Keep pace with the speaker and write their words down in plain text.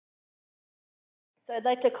So I'd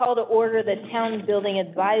like to call to order the Town Building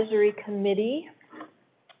Advisory Committee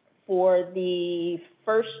for the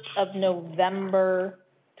 1st of November,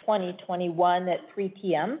 2021 at 3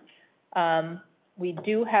 p.m. We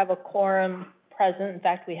do have a quorum present. In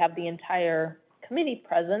fact, we have the entire committee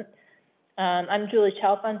present. I'm Julie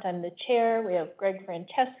Chalfant. I'm the chair. We have Greg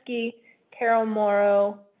Franceschi, Carol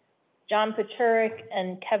Morrow, John Pachurik,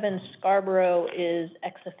 and Kevin Scarborough is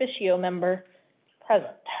ex officio member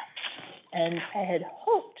present. And I had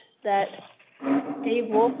hoped that Dave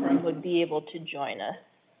Wolfram would be able to join us.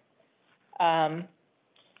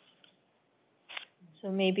 So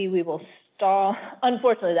maybe we will stall.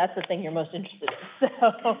 Unfortunately, that's the thing you're most interested in.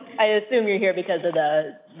 So I assume you're here because of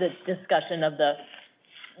the discussion of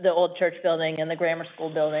the old church building and the grammar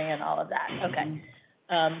school building and all of that. Okay.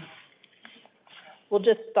 We'll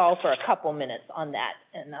just stall for a couple minutes on that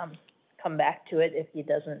and come back to it if he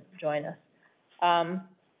doesn't join us.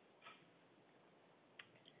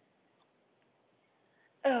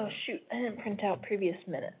 Oh, shoot, I didn't print out previous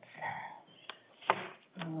minutes.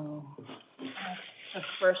 Oh. The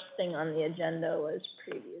first thing on the agenda was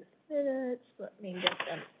previous minutes. Let me get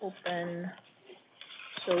them open.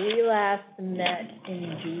 So we last met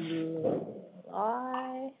in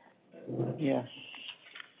July. Yes.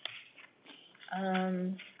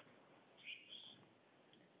 And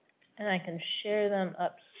I can share them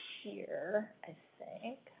up here, I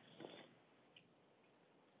think.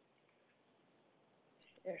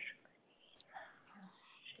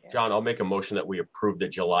 John, I'll make a motion that we approve the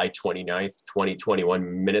July 29th,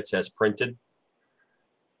 2021 minutes as printed.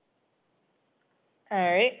 All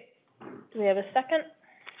right. Do we have a second?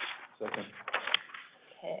 Second.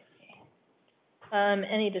 Okay.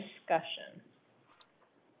 Any discussion?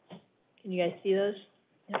 Can you guys see those?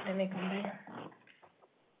 Yep, I make them bigger.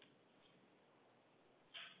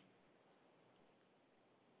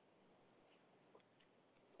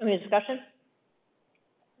 Any discussion?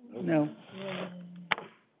 No.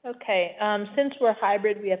 Okay, since we're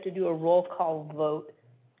hybrid, we have to do a roll call vote.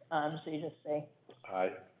 So you just say,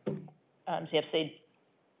 Aye. so you have to say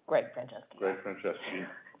Greg Franceschi. Greg Franceschi.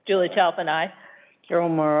 Julie Chalfant, aye. Carol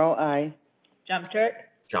Morrow, aye. John Pachurik.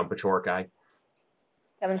 John Pachurik, aye.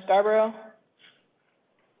 Kevin Scarborough. I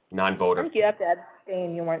Non-voter. think you have to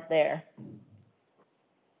abstain, you weren't there.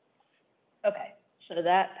 Okay, so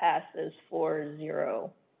that passes 4-0-0.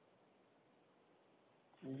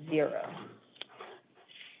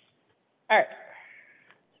 All right,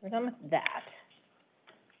 so we're done with that.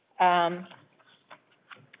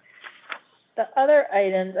 The other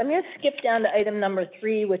items, I'm going to skip down to item number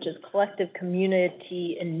 3, which is collective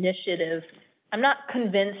community initiative. I'm not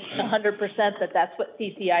convinced 100% that that's what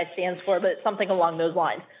CCI stands for, but it's something along those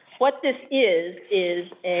lines. What this is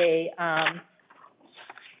a,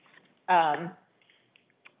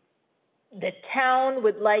 the town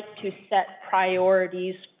would like to set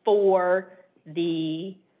priorities for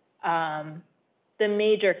the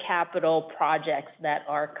major capital projects that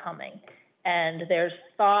are coming. And there's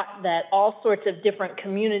thought that all sorts of different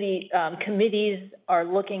community committees are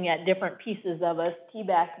looking at different pieces of us,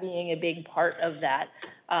 TBAC being a big part of that.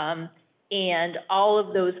 And all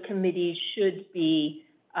of those committees should be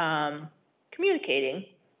communicating.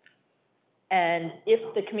 And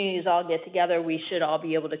if the communities all get together, we should all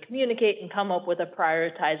be able to communicate and come up with a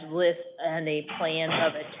prioritized list and a plan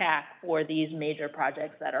of attack for these major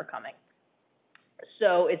projects that are coming.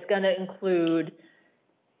 So it's going to include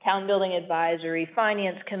Town Building Advisory,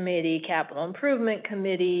 Finance Committee, Capital Improvement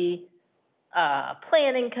Committee,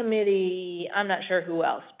 Planning Committee, I'm not sure who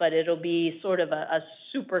else, but it'll be sort of a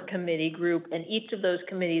super committee group, and each of those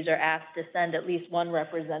committees are asked to send at least one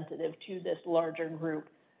representative to this larger group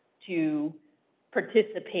to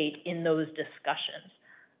participate in those discussions.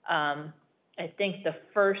 I think the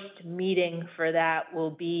first meeting for that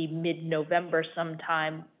will be mid-November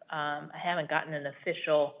sometime. I haven't gotten an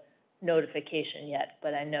official notification yet,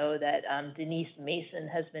 but I know that Denise Mason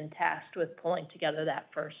has been tasked with pulling together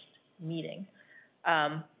that first meeting.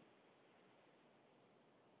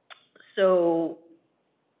 So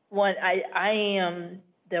I am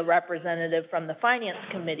the representative from the Finance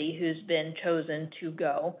Committee who's been chosen to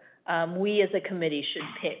go. We as a committee should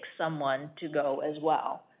pick someone to go as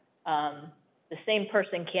well. The same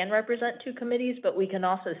person can represent 2 committees, but we can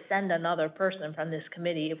also send another person from this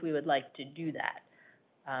committee if we would like to do that.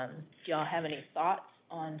 Do y'all have any thoughts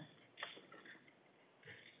on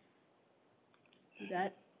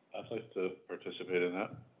that? I'd like to participate in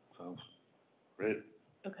that. Sounds great.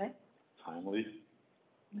 Okay. Timely.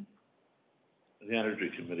 The Energy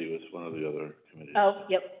Committee was one of the other committees. Oh,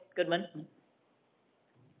 yep, good one.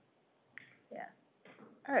 Yeah.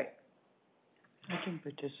 All right. I can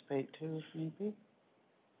participate too, if need be.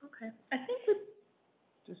 Okay, I think that,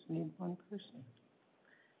 Just need one person.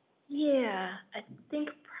 yeah, I think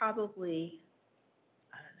probably,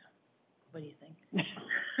 I don't know, what do you think?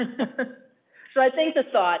 So I think the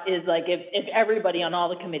thought is like, if everybody on all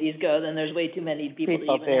the committees go, then there's way too many people to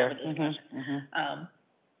People even there. have a discussion. Mhm.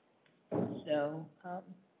 So,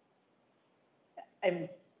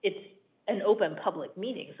 it's an open public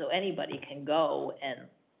meeting, so anybody can go and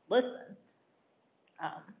listen,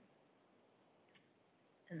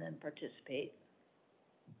 and then participate.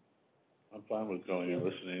 I'm fine with going and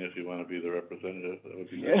listening if you want to be the representative, that would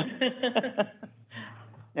be good.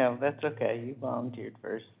 No, that's okay. You volunteered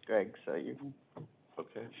first, Greg, so you can.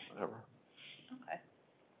 Okay, whatever. Okay.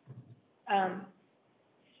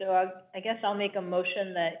 So I guess I'll make a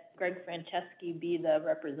motion that Greg Franceschi be the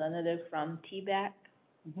representative from TBAC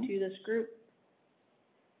Mhm. to this group.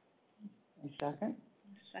 A second?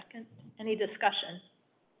 Second. Any discussion?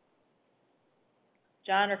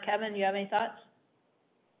 John or Kevin, you have any thoughts?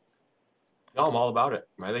 No, I'm all about it.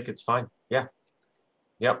 I think it's fine. Yeah.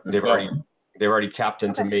 Yep, Good call. they've already tapped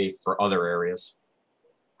into Okay. me for other areas.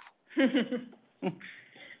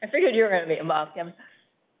 I figured you were gonna be involved, Kevin.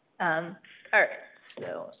 All right,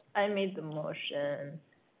 so I made the motion,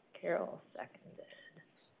 Carol seconded.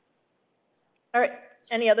 All right,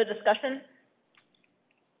 any other discussion?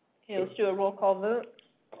 Okay, let's do a roll call vote.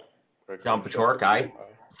 John Pachoric, aye.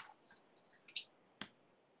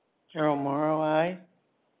 Carol Morrow, aye.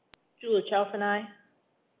 Julie Chalfin, aye.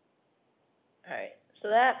 All right, so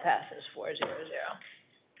that passes 4-0-0.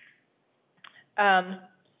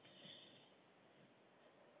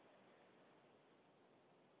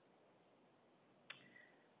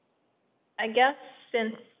 I guess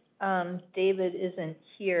since, David isn't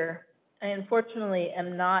here, I unfortunately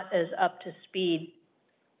am not as up to speed.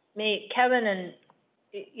 Kevin and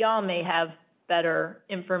y'all may have better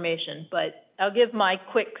information, but I'll give my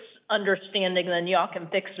quick understanding, then y'all can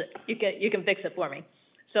fix it. You can fix it for me.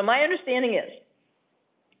 So my understanding is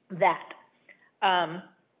that,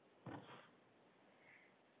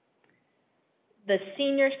 the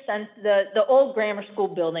senior the old grammar school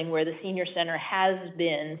building where the senior center has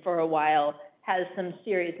been for a while has some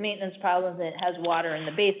serious maintenance problems, and it has water in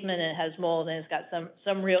the basement, and it has mold, and it's got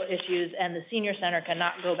some real issues, and the senior center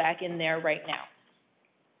cannot go back in there right now.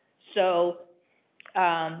 So,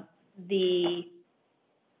 the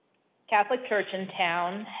Catholic Church in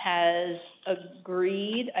town has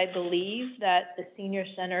agreed, I believe, that the senior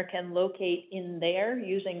center can locate in there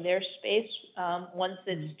using their space, once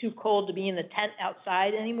it's too cold to be in the tent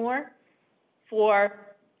outside anymore, for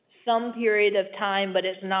some period of time, but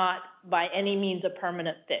it's not by any means a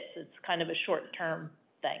permanent fix. It's kind of a short-term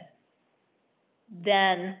thing.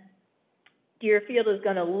 Then Deerfield is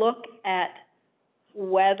gonna look at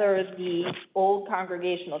whether the old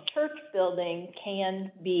Congregational Church building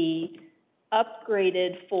can be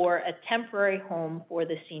upgraded for a temporary home for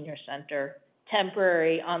the senior center,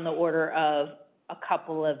 temporary on the order of a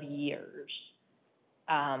couple of years.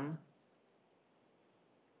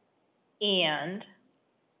 And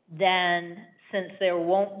then, since there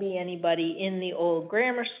won't be anybody in the old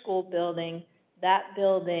grammar school building, that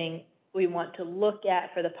building we want to look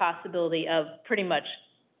at for the possibility of pretty much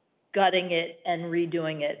gutting it and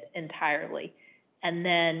redoing it entirely. And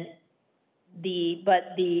then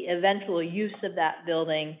but the eventual use of that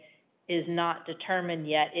building is not determined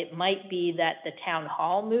yet. It might be that the town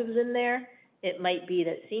hall moves in there. It might be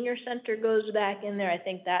that senior center goes back in there. I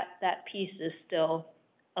think that piece is still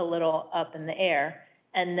a little up in the air.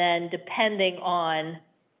 And then depending on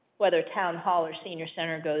whether town hall or senior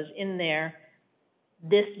center goes in there,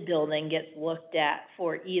 this building gets looked at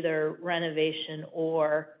for either renovation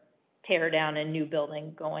or tear down and new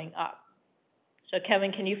building going up. So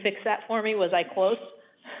Kevin, can you fix that for me? Was I close?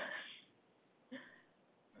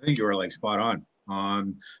 I think you were like spot on.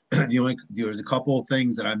 There was a couple of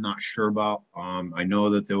things that I'm not sure about. I know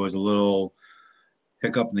that there was a little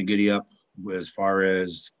hiccup in the giddy up as far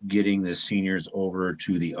as getting the seniors over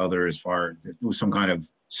to the other, there was some kind of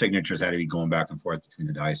signatures had to be going back and forth between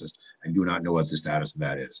the diocese. I do not know what the status of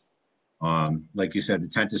that is. Like you said, the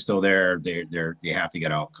tent is still there. They have to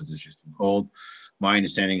get out because it's just too cold. My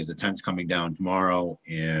understanding is the tent's coming down tomorrow,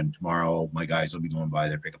 and tomorrow my guys will be going by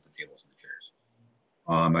there, pick up the tables and the chairs.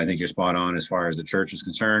 I think you're spot on as far as the church is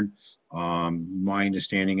concerned. My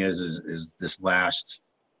understanding is this last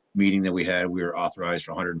meeting that we had, we were authorized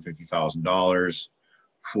for $150,000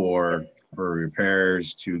 for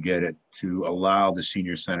repairs to allow the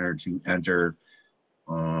senior center to enter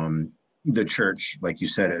the church, like you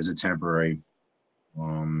said, as a temporary.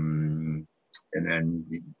 And then,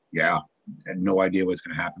 yeah, had no idea what's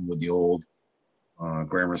going to happen with the old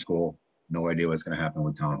grammar school. no idea what's gonna happen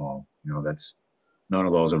with town hall. You know, that's, none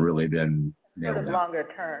of those have really been Sort nailed of down. longer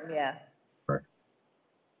term, yeah. Correct.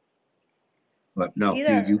 But no,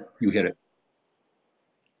 Either- you hit it.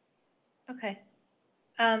 Okay.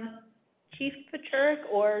 Chief Pachurik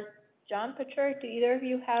or John Pachurik, do either of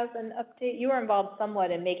you have an update? You were involved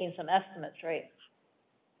somewhat in making some estimates, right?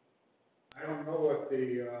 I don't know what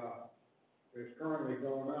is currently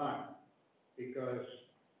going on, because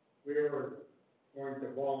we were going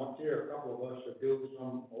to volunteer, a couple of us, to do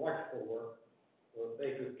some electrical work, so that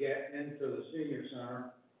they could get into the senior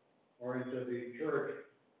center or into the church,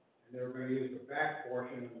 and they were gonna use the back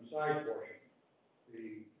portion and the side portion.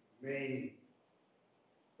 The main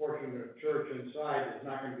portion of the church inside is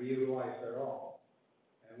not gonna be utilized at all.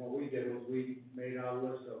 And what we did was we made our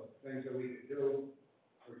list of things that we could do.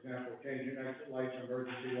 For example, changing exit lights,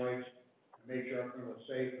 emergency lights, and make sure everything was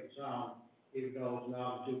safe and sound, even though it's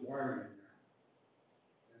now too wiring in there.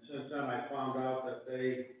 And since then, I found out that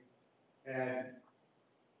they had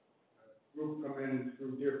a group come in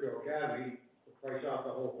through Deerfield Academy to price out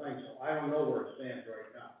the whole thing, so I don't know where it stands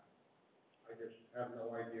right now. I just have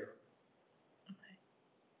no idea.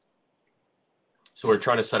 So we're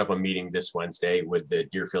trying to set up a meeting this Wednesday with the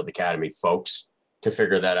Deerfield Academy folks to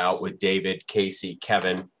figure that out with David, Casey,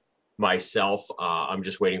 Kevin, myself. I'm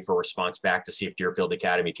just waiting for a response back to see if Deerfield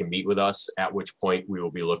Academy can meet with us, at which point we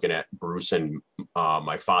will be looking at Bruce and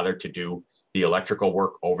my father to do the electrical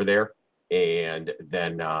work over there. And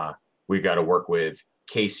then we've got to work with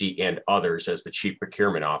Casey and others as the chief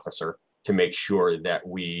procurement officer to make sure that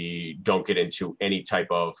we don't get into any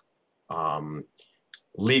type of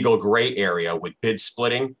legal gray area with bid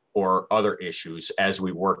splitting or other issues as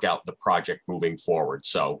we work out the project moving forward.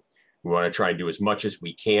 So we want to try and do as much as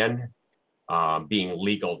we can, being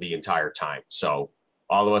legal the entire time. So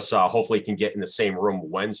all of us hopefully can get in the same room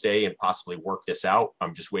Wednesday and possibly work this out.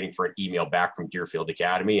 I'm just waiting for an email back from Deerfield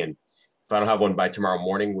Academy. And if I don't have one by tomorrow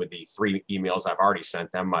morning with the 3 emails I've already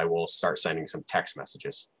sent them, I will start sending some text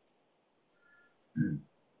messages.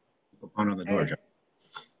 Go pound on the door, John.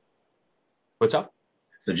 What's up?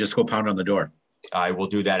 So just go pound on the door. I will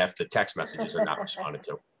do that if the text messages are not responded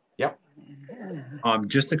to. Yep.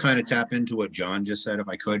 Just to kind of tap into what John just said, if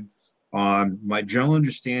I could, my general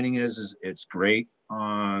understanding is it's great.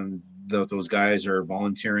 Those guys are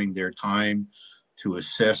volunteering their time to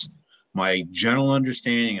assist. My general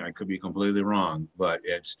understanding, and I could be completely wrong, but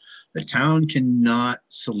it's the town cannot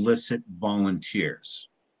solicit volunteers.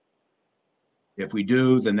 If we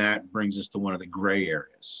do, then that brings us to one of the gray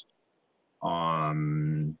areas.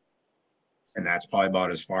 And that's probably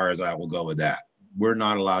about as far as I will go with that. We're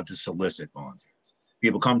not allowed to solicit volunteers.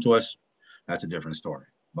 People come to us, that's a different story,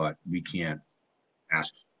 but we can't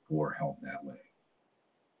ask for help that way.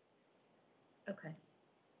 Okay.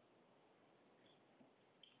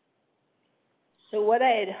 So what I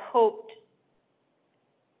had hoped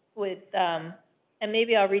with, and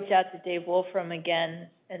maybe I'll reach out to Dave Wolfram again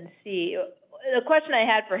and see, the question I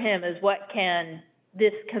had for him is what can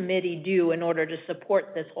this committee do in order to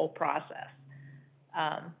support this whole process?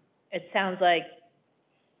 It sounds like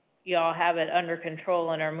you all have it under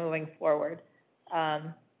control and are moving forward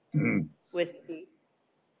with the,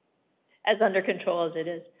 as under control as it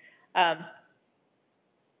is.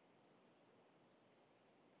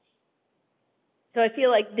 So I feel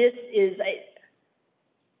like this is,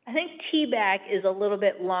 I think TBAC is a little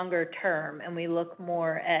bit longer term and we look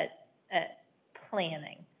more at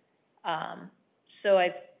planning. So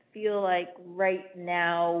I feel like right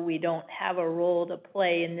now we don't have a role to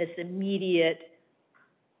play in this immediate,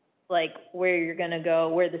 like where you're gonna go,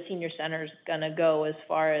 where the senior center is gonna go as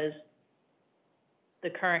far as the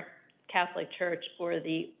current Catholic church or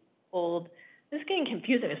the old, this is getting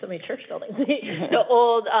confusing with so many church buildings, the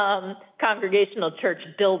old congregational church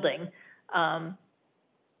building,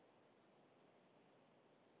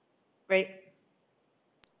 right?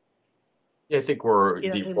 Yeah, I think we're, You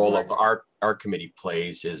don't the need role more. of our committee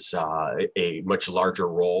plays is a much larger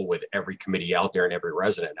role with every committee out there and every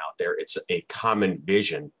resident out there. It's a common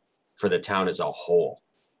vision for the town as a whole,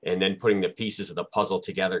 and then putting the pieces of the puzzle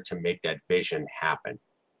together to make that vision happen.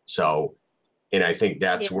 So, and I think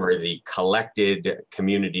that's where the collected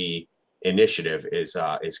community initiative is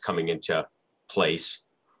coming into place,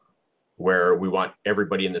 where we want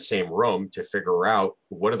everybody in the same room to figure out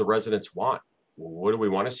what do the residents want? What do we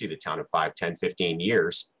want to see the town in 5, 10, 15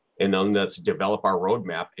 years? And then let's develop our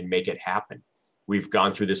roadmap and make it happen. We've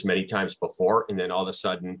gone through this many times before, and then all of a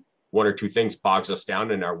sudden, 1 or 2 things bogs us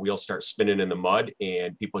down and our wheels start spinning in the mud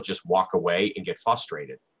and people just walk away and get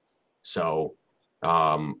frustrated. So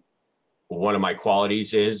one of my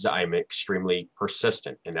qualities is I'm extremely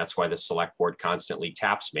persistent, and that's why the select board constantly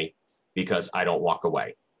taps me because I don't walk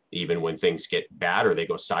away. Even when things get bad or they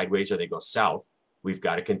go sideways or they go south, we've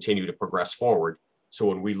got to continue to progress forward. So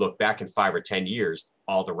when we look back in 5 or 10 years,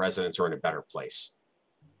 all the residents are in a better place.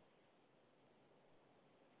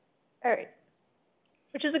 All right.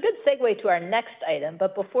 Which is a good segue to our next item.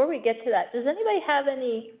 But before we get to that, does anybody have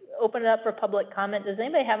any, open it up for public comment, does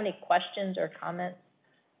anybody have any questions or comments?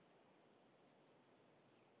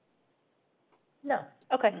 No.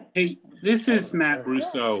 Okay. Hey, this is Matt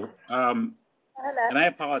Russo. Hi, Matt. And I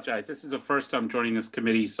apologize. This is the first time joining this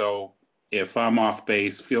committee, so if I'm off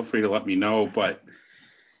base, feel free to let me know. But,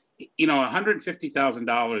 you know,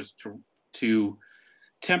 $150,000 to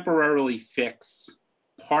temporarily fix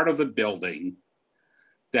part of the building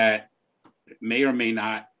that may or may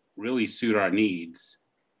not really suit our needs.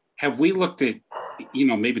 Have we looked at, you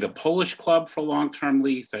know, maybe the Polish Club for long-term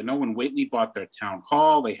lease? I know when Whately bought their town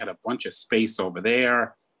hall, they had a bunch of space over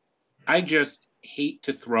there. I just hate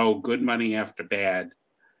to throw good money after bad,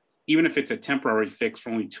 even if it's a temporary fix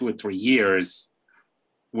for only 2 or 3 years,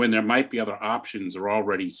 when there might be other options that are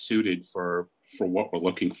already suited for what we're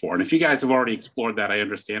looking for. And if you guys have already explored that, I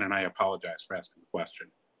understand, and I apologize for asking the question.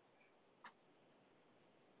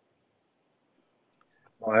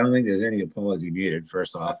 Well, I don't think there's any apology needed.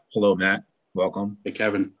 First off, hello, Matt. Welcome. Hey,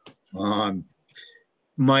 Kevin.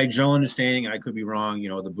 My general understanding, and I could be wrong, you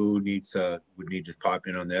know, the boo would need to pop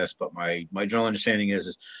in on this, but my general understanding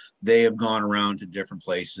is they have gone around to different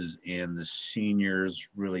places, and the seniors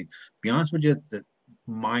really, to be honest with you,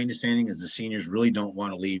 my understanding is the seniors really don't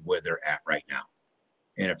want to leave where they're at right now.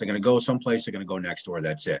 And if they're going to go someplace, they're going to go next door.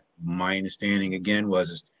 That's it. My understanding again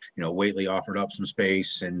was, you know, Whately offered up some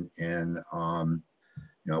space, and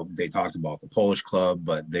you know, they talked about the Polish Club,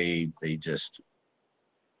 but they just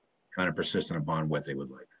kind of persistent upon what they would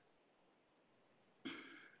like.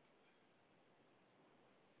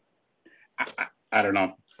 I don't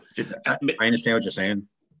know. I understand what you're saying.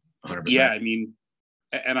 100%. Yeah, I mean,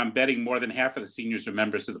 and I'm betting more than half of the seniors are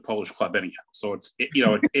members of the Polish Club anyhow. So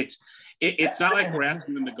it's not like we're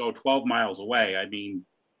asking them to go 12 miles away. I mean,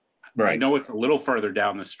 right. I know it's a little further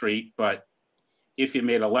down the street, but if you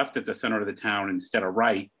made a left at the center of the town instead of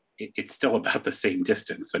right, it's still about the same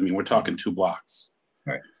distance. I mean, we're talking 2 blocks.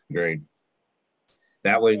 Right. Great.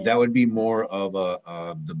 That would be more of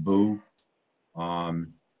the boo.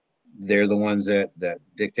 They're the ones that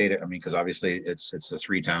dictate it. I mean, because obviously it's the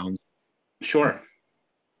 3 towns. Sure.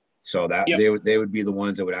 So that yep. they would be the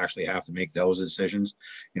ones that would actually have to make those decisions.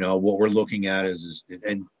 You know, what we're looking at is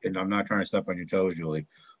and I'm not trying to step on your toes, Julie.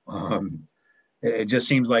 It just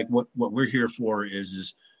seems like what we're here for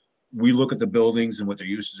is we look at the buildings and what their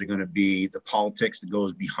uses are going to be. The politics that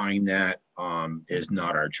goes behind that is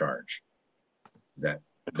not our charge. Is that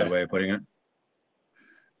a good way of putting it?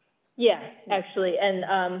 Yeah, actually.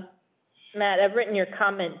 And Matt, I've written your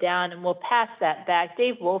comment down, and we'll pass that back.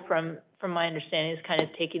 Dave Wolfram, from my understanding, is kind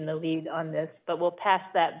of taking the lead on this, but we'll pass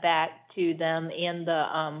that back to them and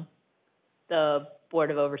the Board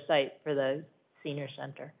of Oversight for the Senior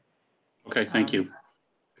Center. Okay, thank you.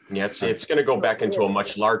 Yeah, it's going to go back into a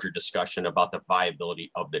much larger discussion about the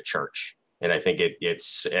viability of the church. And I think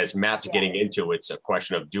it's as Matt's getting into, it's a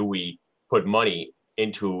question of, do we put money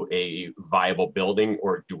into a viable building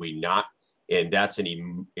or do we not? And that's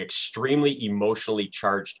an extremely emotionally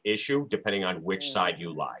charged issue, depending on which side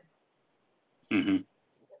you lie. Mm-hmm.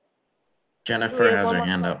 Jennifer has her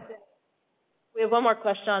hand up. We have one more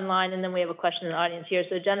question online, and then we have a question in the audience here.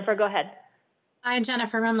 So Jennifer, go ahead. Hi,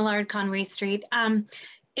 Jennifer Remillard, Conway Street.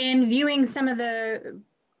 In viewing some of the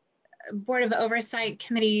Board of Oversight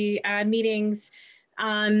Committee meetings,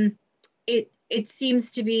 it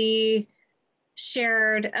seems to be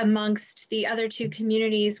shared amongst the other 2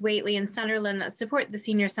 communities, Whately and Sunderland, that support the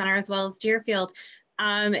senior center, as well as Deerfield.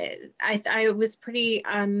 It was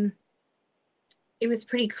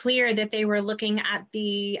pretty clear that they were looking at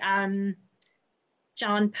the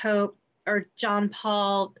John Paul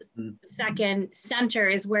II Center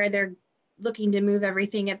is where they're looking to move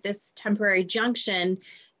everything at this temporary junction,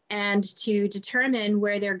 and to determine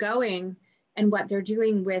where they're going and what they're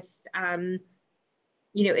doing with,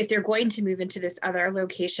 you know, if they're going to move into this other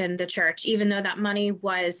location, the church, even though that money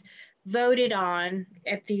was voted on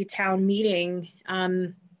at the town meeting,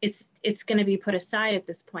 it's going to be put aside at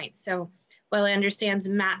this point. So while I understand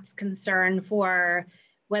Matt's concern for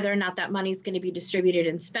whether or not that money is going to be distributed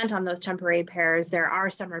and spent on those temporary repairs, there are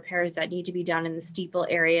some repairs that need to be done in the steeple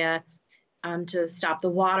area to stop the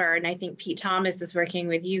water. And I think Pete Thomas is working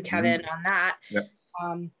with you, Kevin, on that. Yep.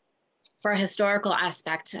 For a historical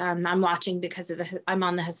aspect. I'm watching because I'm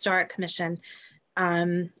on the Historic Commission.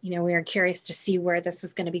 You know, we are curious to see where this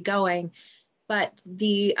was going to be going. But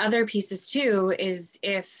the other pieces too is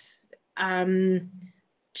if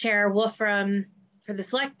Chair Wolfram for the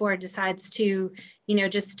select board decides to, you know,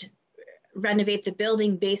 just renovate the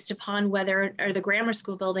building based upon whether, or the grammar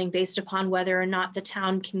school building based upon whether or not the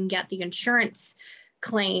town can get the insurance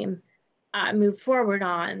claim move forward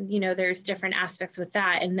on, you know, there's different aspects with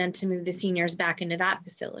that, and then to move the seniors back into that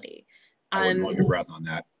facility. I wouldn't hold your breath on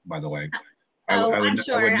that, by the way. I'm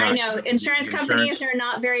sure. I know insurance companies are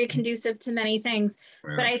not very conducive to many things,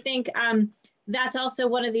 Right. but I think that's also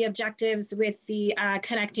one of the objectives with the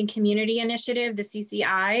Connecting Community Initiative, the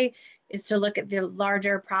CCI, is to look at the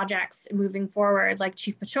larger projects moving forward, like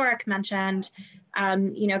Chief Pachorik mentioned,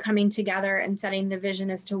 you know, coming together and setting the vision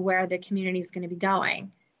as to where the community is going to be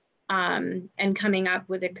going, and coming up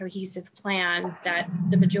with a cohesive plan that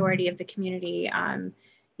the majority of the community,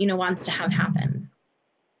 you know, wants to have happen.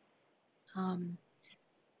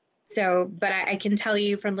 So, but I can tell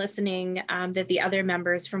you from listening that the other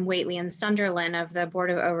members from Whately and Sunderland of the Board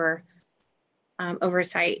of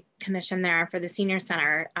Oversight Commission there for the Senior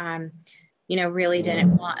Center, you know, really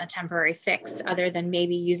didn't want a temporary fix other than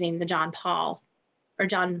maybe using the John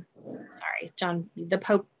the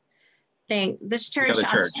Pope thing, this church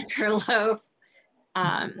on Sugarloaf.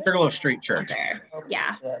 Sugarloaf Street Church. There.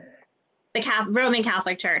 Yeah. The Roman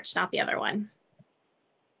Catholic Church, not the other one.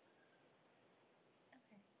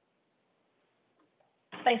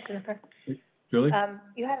 Thanks, Jennifer. Julie?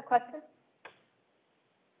 You had a question?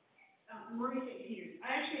 Marie here.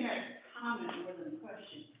 I actually had a comment more than a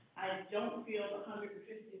question. I don't feel the $150,000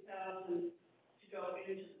 to go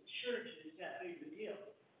into the church is that big of a deal.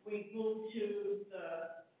 We moved to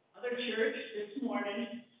the other church this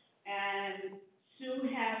morning, and Sue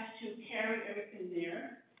has to carry everything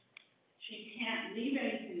there. She can't leave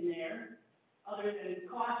anything there other than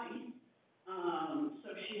coffee.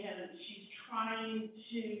 So she's trying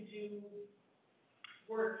to do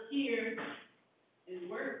work here and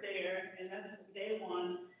work there, and that's day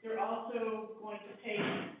one. They're also going to pay,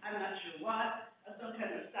 I'm not sure what, some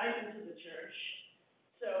kind of stipend to the church.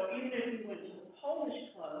 So even if we went to the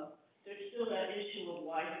Polish club, there's still that issue of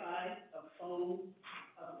Wi-Fi, of phone,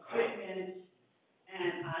 of equipment,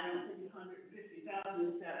 and I don't think $150,000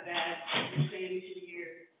 is that bad. We're saying 2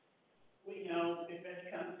 years. We know if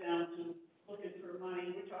it comes down to looking for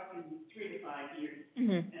money, we're talking 3 to 5 years.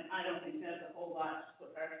 Mm-hmm. And I don't think that's a whole lot to put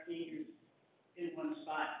our seniors in one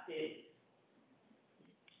spot big.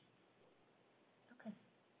 Okay.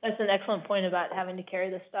 That's an excellent point about having to carry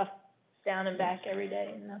the stuff down and back every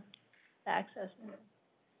day and the access.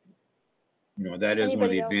 You know, that is one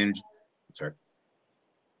of the advantages. Sorry.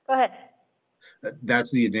 Go ahead.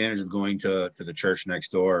 That's the advantage of going to the church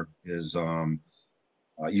next door is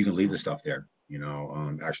you can leave the stuff there. You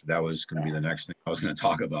know, actually, that was going to be the next thing I was going to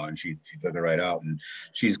talk about, and she took it right out. And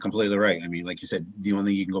she's completely right. I mean, like you said, the only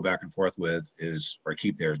thing you can go back and forth with is, or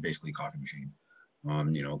keep there, is basically a coffee machine.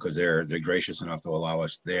 You know, because they're gracious enough to allow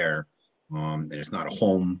us there. And it's not a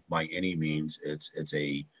home by any means. It's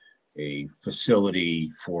a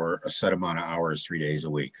facility for a set amount of hours, 3 days a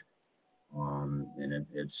week. And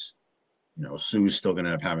it's, you know, Sue's still going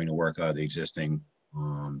to end up having to work out of the existing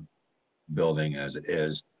building as it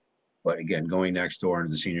is. But again, going next door into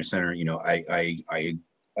the senior center, you know, I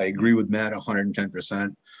agree with Matt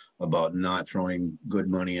 110% about not throwing good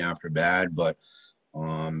money after bad. But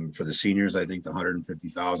for the seniors, I think the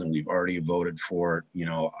 $150,000 we've already voted for. You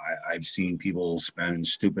know, I've seen people spend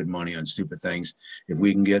stupid money on stupid things. If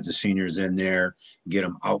we can get the seniors in there, get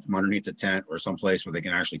them out from underneath the tent or someplace where they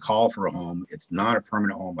can actually call for a home. It's not a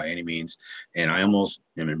permanent home by any means, and I almost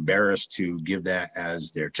am embarrassed to give that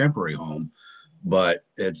as their temporary home, but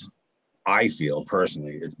I feel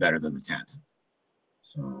personally it's better than the tent.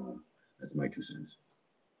 So that's my 2 cents.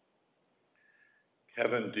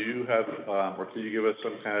 Kevin, do you have, or can you give us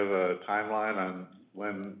some kind of a timeline on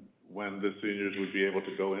when the seniors would be able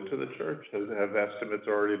to go into the church? Have estimates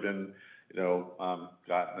already been, you know,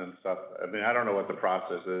 gotten and stuff? I mean, I don't know what the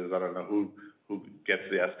process is. I don't know who gets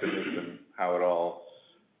the estimates and how it all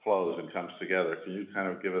flows and comes together. Can you kind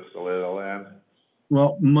of give us the lay of the land?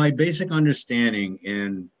 Well, my basic understanding,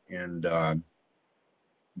 and you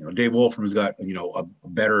know, Dave Wolfram's got, you know, a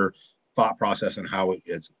better thought process on how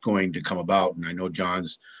it's going to come about. And I know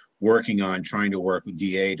John's working on trying to work with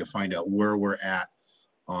DA to find out where we're at.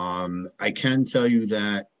 I can tell you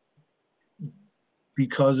that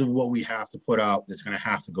because of what we have to put out, that's going to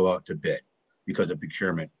have to go out to bid because of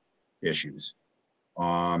procurement issues.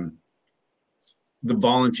 The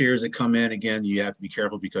volunteers that come in, again, you have to be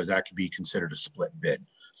careful because that could be considered a split bid.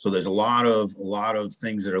 So there's a lot of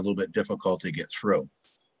things that are a little bit difficult to get through.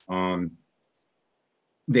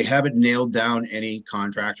 They haven't nailed down any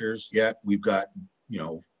contractors yet. We've got, you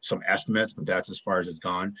know, some estimates, but that's as far as it's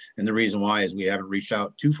gone. And the reason why is we haven't reached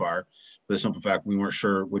out too far for the simple fact we weren't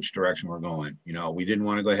sure which direction we're going. You know, we didn't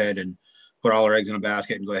want to go ahead and put all our eggs in a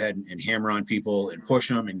basket and go ahead and hammer on people and push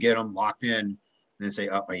them and get them locked in and then say,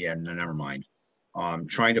 oh yeah, no, never mind.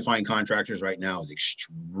 Trying to find contractors right now is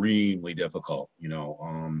extremely difficult. You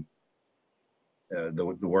know,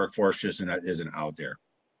 the workforce just isn't out there.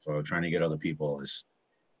 So trying to get other people is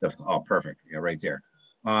difficult. Oh, perfect. Yeah, right there.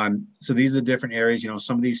 So these are different areas. You know,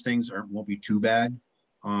 some of these things won't be too bad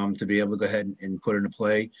to be able to go ahead and put into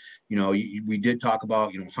play. You know, we did talk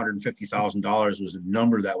about, you know, $150,000 was the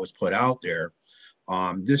number that was put out there.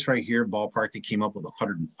 This right here, ballpark, they came up with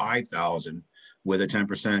 105,000 with a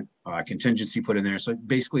 10% contingency put in there. So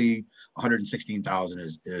basically 116,000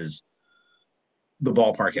 is the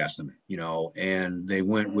ballpark estimate, you know, and they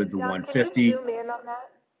went with the 150. Can you zoom in on that?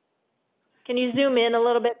 Can you zoom in a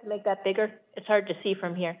little bit to make that bigger? It's hard to see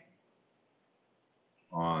from here.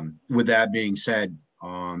 With that being said,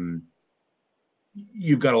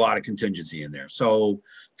 you've got a lot of contingency in there. So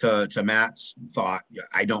to Matt's thought,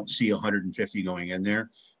 I don't see 150 going in there,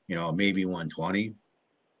 you know, maybe 120.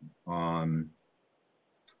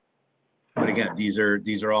 But again, these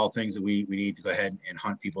are all things that we need to go ahead and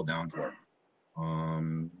hunt people down for.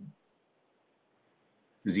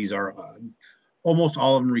 Because these are almost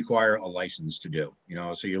all of them require a license to do, you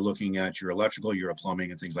know, so you're looking at your electrical, your plumbing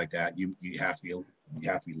and things like that. You have to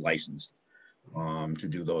be licensed to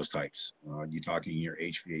do those types. You're talking your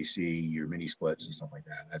HVAC, your mini splits and stuff like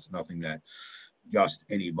that. That's nothing that just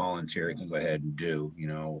any volunteer can go ahead and do, you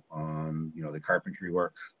know, the carpentry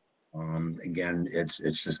work. Again, it's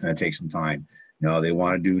just going to take some time. You know, they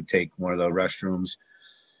want to take one of the restrooms,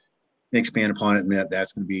 expand upon it, and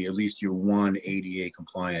that's going to be at least your one ADA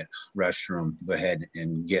compliant restroom to go ahead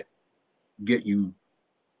and get you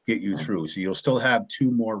through. So you'll still have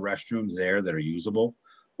 2 more restrooms there that are usable,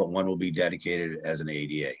 but one will be dedicated as an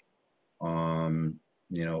ADA.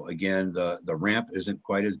 You know, again, the ramp isn't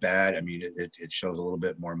quite as bad. I mean, it shows a little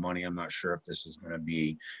bit more money. I'm not sure if this is going to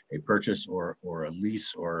be a purchase or a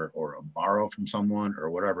lease or a borrow from someone or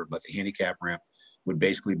whatever, but the handicap ramp would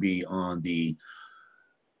basically be on the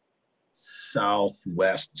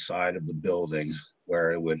southwest side of the building,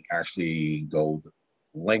 where it would actually go the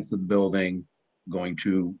length of the building going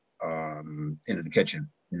to into the kitchen,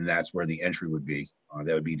 and that's where the entry would be.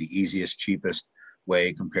 That would be the easiest, cheapest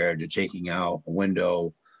way compared to taking out a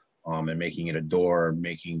window and making it a door,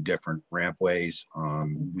 making different rampways.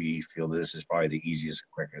 We feel this is probably the easiest,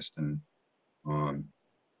 quickest, and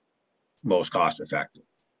most cost effective.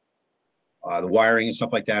 The wiring and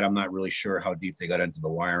stuff like that, I'm not really sure how deep they got into the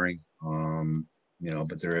wiring. You know,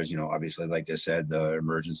 but there is, you know, obviously, like I said, the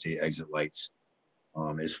emergency exit lights.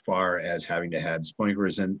 As far as having to have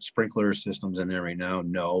sprinkler systems in there right now,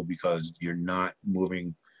 no, because you're not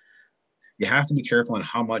moving. You have to be careful on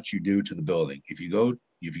how much you do to the building. If you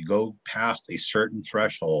go past a certain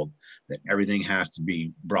threshold, that everything has to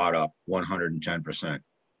be brought up 110%.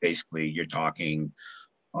 Basically, you're talking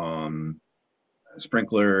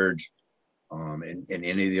sprinklers and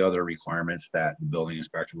any of the other requirements that the building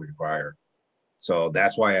inspector would require. So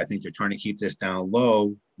that's why I think they're trying to keep this down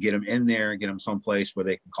low, get them in there, get them someplace where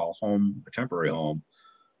they can call home a temporary home,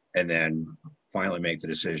 and then finally make the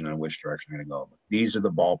decision on which direction they're going to go. But these are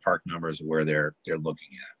the ballpark numbers where they're looking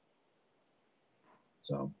at.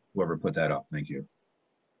 So whoever put that up, thank you.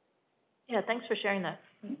 Yeah, thanks for sharing that.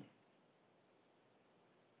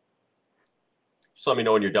 Just let me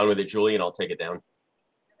know when you're done with it, Julie, and I'll take it down.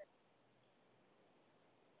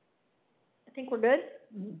 I think we're good.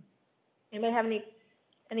 Anybody have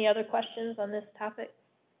any other questions on this topic?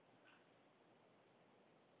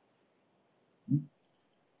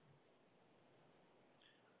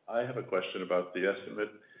 I have a question about the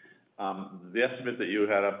estimate. The estimate that you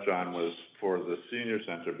had up, John, was for the senior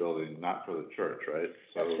center building, not for the church, right?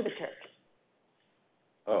 So, that's for the church.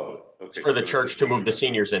 Oh, okay. It's for the church to move the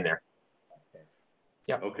seniors in there.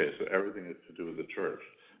 Yeah. Okay, so everything is to do with the church.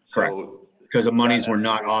 Correct. Because the monies were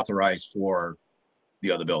not authorized for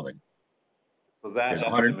the other building. So that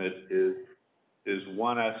estimate is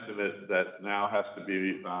one estimate that now has to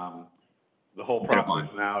be, the whole process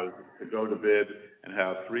now is to go to bid and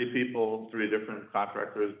have 3 different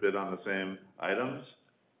contractors bid on the same items?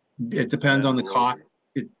 It depends on the cost.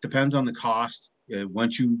 It depends on the cost.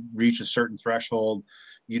 Once you reach a certain threshold,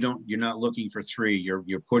 you're not looking for 3.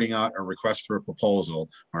 You're putting out a request for a proposal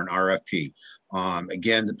or an RFP.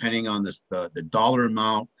 Again, depending on the dollar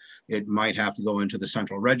amount, it might have to go into the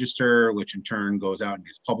central register, which in turn goes out and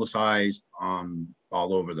gets publicized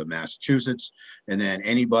all over the Massachusetts. And then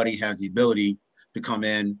anybody has the ability to come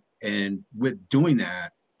in, and with doing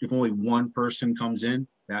that, if only one person comes in,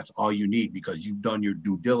 That's all you need, because you've done your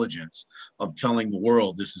due diligence of telling the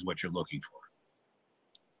world this is what you're looking for.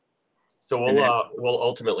 So we'll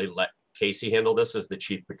ultimately let Casey handle this as the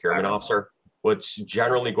chief procurement officer. What's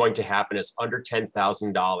generally going to happen is under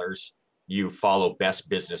 $10,000, you follow best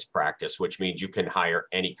business practice, which means you can hire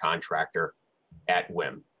any contractor at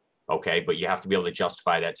whim. Okay, but you have to be able to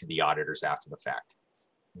justify that to the auditors after the fact.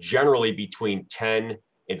 Generally, between $10,000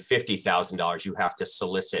 and $50,000, you have to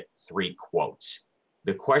solicit 3 quotes.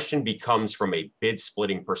 The question becomes, from a bid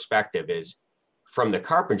splitting perspective, is from the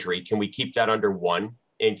carpentry, can we keep that under 1?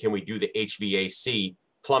 And can we do the HVAC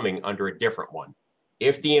plumbing under a different one?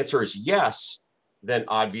 If the answer is yes, then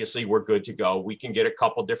obviously we're good to go. We can get a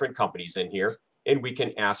couple different companies in here and we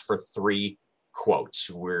can ask for 3 quotes.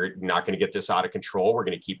 We're not going to get this out of control. We're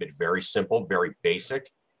going to keep it very simple, very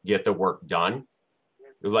basic, get the work done.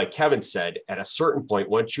 Like Kevin said, at a certain point,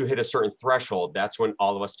 once you hit a certain threshold, that's when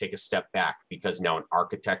all of us take a step back, because now an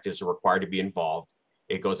architect is required to be involved.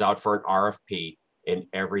 It goes out for an RFP and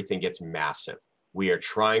everything gets massive. We are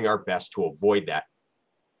trying our best to avoid that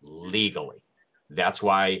legally. That's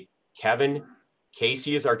why Kevin,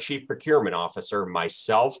 Casey is our chief procurement officer,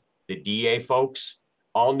 myself, the DA folks,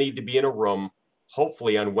 all need to be in a room,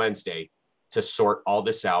 hopefully on Wednesday, to sort all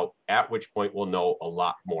this out, at which point we'll know a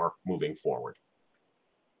lot more moving forward.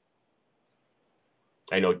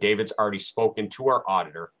 I know David's already spoken to our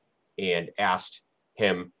auditor and asked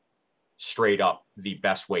him straight up the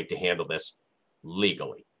best way to handle this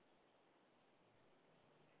legally.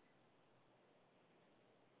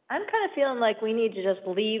 I'm kind of feeling like we need to just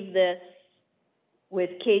leave this with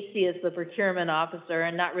Casey as the procurement officer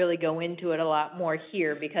and not really go into it a lot more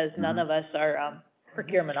here, because none of us are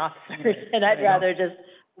procurement officers, and I'd rather just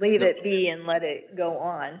leave it be and let it go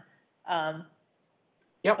on.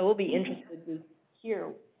 Yep. I will be interested to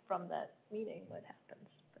hear from that meeting what happens.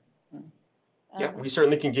 Yeah, we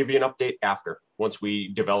certainly can give you an update after, once we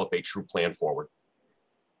develop a true plan forward.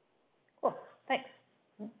 Cool, thanks.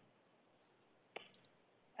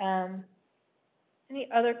 Any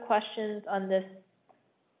other questions on this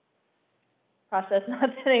process? Not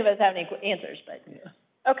that any of us have any answers, but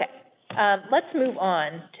okay. Let's move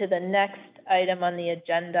on to the next item on the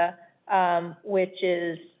agenda, which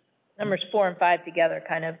is numbers 4 and 5 together,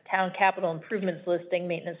 kind of town capital improvements listing,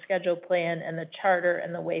 maintenance schedule plan, and the charter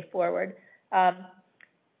and the way forward.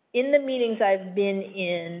 In the meetings I've been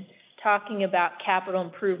in talking about capital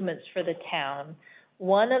improvements for the town,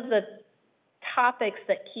 one of the topics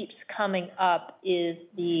that keeps coming up is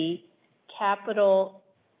the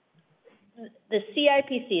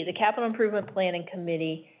CIPC, the Capital Improvement Planning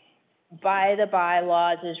Committee, by the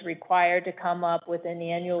bylaws is required to come up with an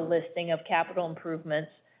annual listing of capital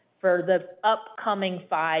improvements for the upcoming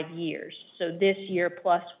 5 years. So this year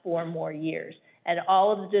plus 4 more years. And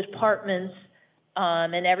all of the departments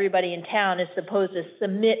and everybody in town is supposed to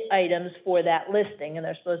submit items for that listing, and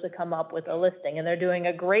they're supposed to come up with a listing, and they're doing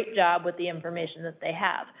a great job with the information that they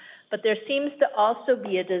have. But there seems to also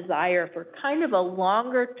be a desire for kind of a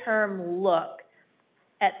longer term look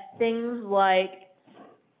at things like,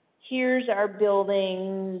 here's our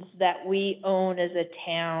buildings that we own as a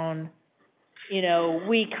town. You know,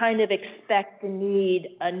 we kind of expect to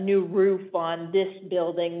need a new roof on this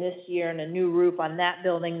building this year and a new roof on that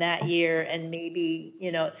building that year, and maybe,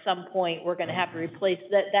 you know, at some point we're going to have to replace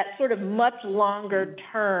that sort of much longer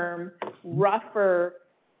term, rougher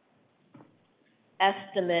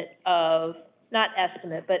estimate of, not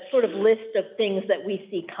estimate, but sort of list of things that we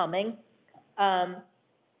see coming.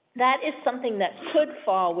 That is something that could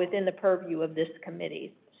fall within the purview of this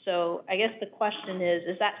committee. So I guess the question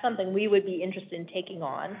is that something we would be interested in taking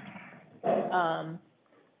on?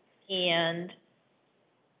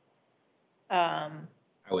 I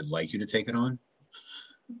would like you to take it on,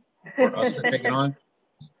 or us to take it on,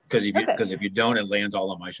 because if you don't, it lands all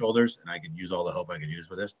on my shoulders, and I can use all the help I can use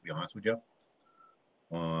for this, to be honest with you.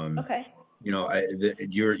 Okay. You know,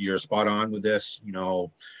 you're spot on with this. You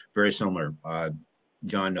know, very similar.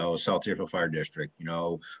 John knows South Deerfield Fire District. You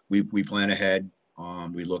know, we plan ahead.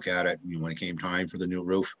 We look at it. You know, when it came time for the new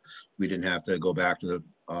roof, we didn't have to go back to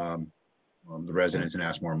the residents and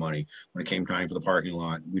ask more money. When it came time for the parking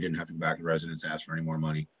lot, we didn't have to go back to the residents and ask for any more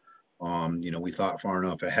money. You know, we thought far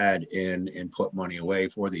enough ahead and put money away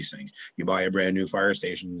for these things. You buy a brand new fire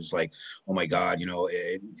station, it's like, oh my God, you know,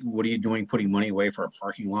 what are you doing putting money away for a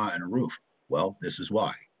parking lot and a roof? Well, this is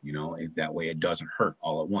why, you know, that way it doesn't hurt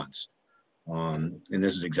all at once. And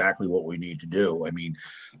this is exactly what we need to do. I mean,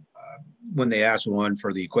 when they asked one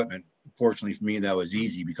for the equipment, fortunately for me, that was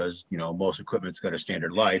easy because, you know, most equipment's got a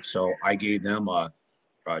standard life. So I gave them a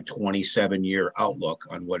 27-year outlook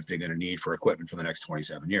on what they're going to need for equipment for the next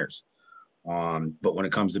 27 years. But when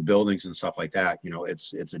it comes to buildings and stuff like that, you know,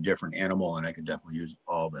 it's a different animal, and I could definitely use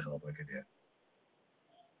all the help I could get.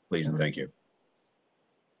 Please and thank you.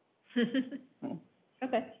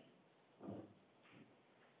 Okay.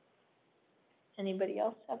 Anybody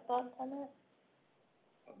else have thoughts on that?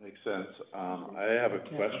 That makes sense. I have a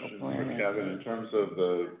question for Kevin in terms of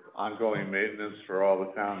the ongoing maintenance for all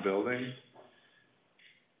the town buildings.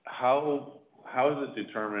 How is it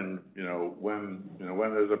determined, when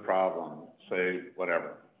there's a problem, say,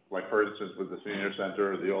 whatever, like for instance, with the senior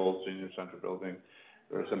center, the old senior center building,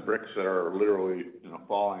 there are some bricks that are literally,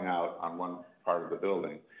 falling out on one part of the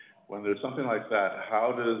building. When there's something like that,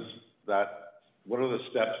 what are the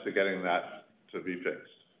steps to getting that to be fixed?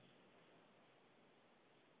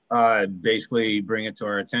 Basically bring it to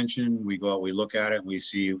our attention. We go out, we look at it, we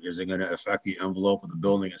see, is it going to affect the envelope of the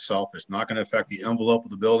building itself? It's not going to affect the envelope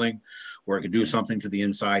of the building, or it could do something to the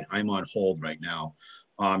inside. I'm on hold right now.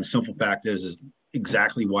 Simple fact is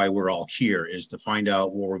exactly why we're all here, is to find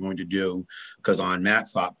out what we're going to do. Because on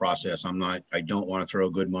Matt's thought process, I don't want to throw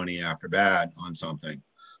good money after bad on something.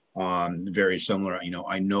 Very similar,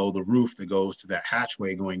 I know the roof that goes to that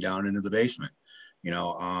hatchway going down into the basement.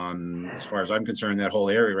 As far as I'm concerned, that whole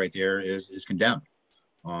area right there is condemned.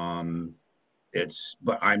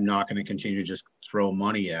 But I'm not going to continue to just throw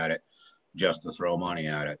money at it, just to throw money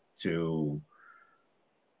at it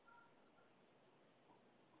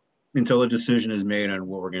until a decision is made on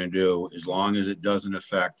what we're going to do, as long as it doesn't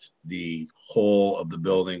affect the whole of the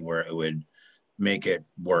building where it would make it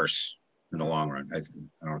worse in the long run. I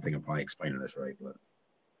don't think I'm probably explaining this right, but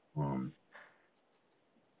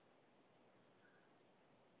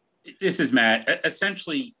This is Matt.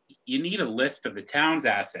 Essentially, you need a list of the town's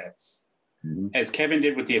assets. Mm-hmm. As Kevin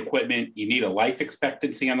did with the equipment, you need a life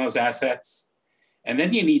expectancy on those assets. And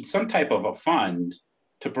then you need some type of a fund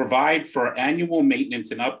to provide for annual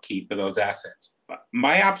maintenance and upkeep of those assets.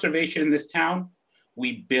 My observation in this town,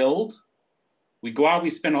 we go out,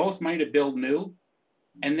 we spend all this money to build new,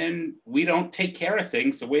 and then we don't take care of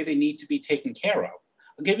things the way they need to be taken care of.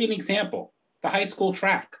 I'll give you an example. The high school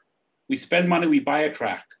track. We spend money, we buy a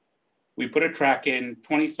track. We put a track in,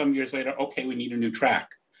 20 some years later, okay, we need a new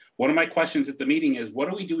track. One of my questions at the meeting is, what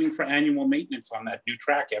are we doing for annual maintenance on that new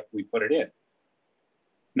track after we put it in?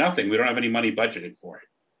 Nothing, we don't have any money budgeted for it.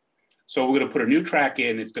 So we're gonna put a new track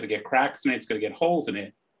in, it's gonna get cracks in it, it's gonna get holes in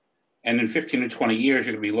it. And in 15 to 20 years,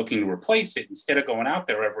 you're gonna be looking to replace it instead of going out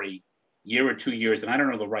there every year or 2 years, and I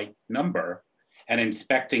don't know the right number, and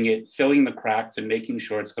inspecting it, filling the cracks and making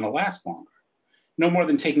sure it's gonna last longer. No more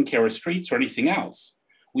than taking care of streets or anything else.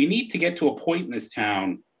 We need to get to a point in this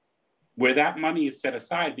town where that money is set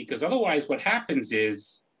aside, because otherwise what happens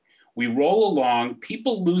is we roll along,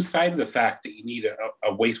 people lose sight of the fact that you need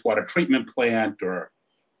a wastewater treatment plant, or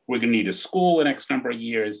we're gonna need a school in X number of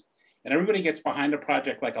years, and everybody gets behind a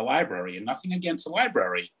project like a library, and nothing against a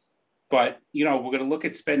library, but we're gonna look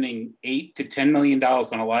at spending $8 to $10 million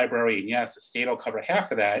on a library, and yes, the state will cover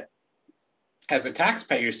half of that. As a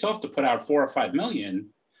taxpayer, you still have to put out $4 or $5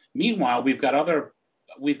 million. Meanwhile, we've got other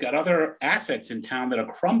assets in town that are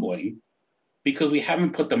crumbling because we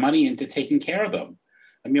haven't put the money into taking care of them.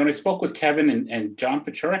 I mean, when I spoke with Kevin and John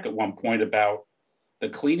Pachurik at one point about the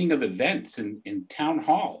cleaning of the vents in town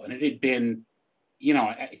hall, and it had been,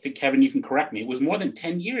 I think, Kevin, you can correct me, it was more than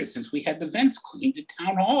 10 years since we had the vents cleaned at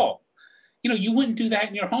town hall. You wouldn't do that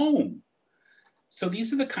in your home. So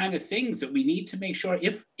these are the kind of things that we need to make sure,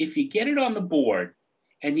 if you get it on the board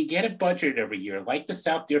and you get it budgeted every year, like the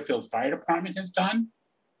South Deerfield Fire Department has done,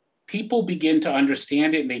 people begin to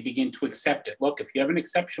understand it and they begin to accept it. Look, if you have an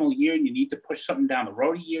exceptional year and you need to push something down the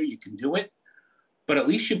road a year, you can do it. But at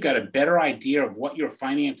least you've got a better idea of what your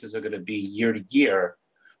finances are going to be year to year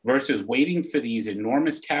versus waiting for these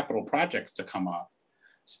enormous capital projects to come up,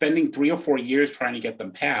 spending 3 or 4 years trying to get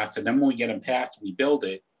them passed. And then when we get them passed and we build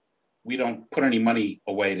it, we don't put any money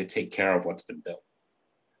away to take care of what's been built.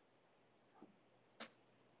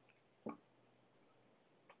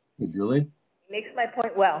 Hey, Julie? Makes my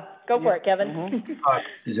point well. Go for it, Kevin. Mm-hmm.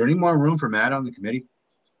 Is there any more room for Matt on the committee?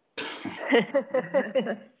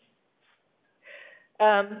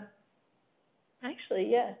 Actually,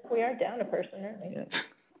 yeah, we are down a person, aren't we?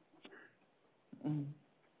 Yeah.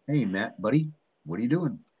 Hey, Matt, buddy, what are you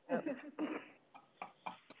doing?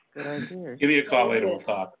 Good idea. Give me a call later, we'll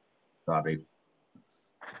talk. Copy.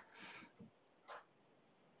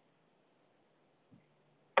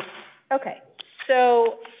 Okay,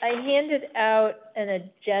 so I handed out an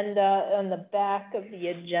agenda. On the back of the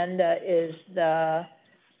agenda is the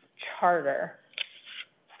charter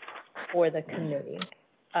for the committee,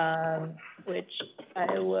 which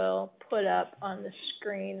I will put up on the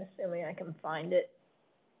screen, assuming I can find it.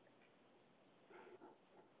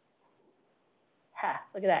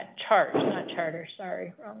 look at that, charge, not charter,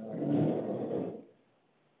 sorry, wrong word. All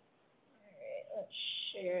right, let's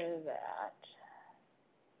share that.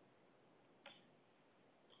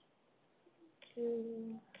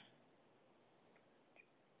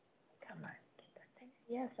 Come on, get that thing.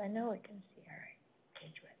 Yes, I know it can see. All right,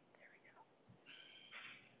 page width. There we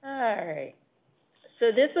go. All right. So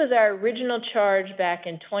this was our original charge back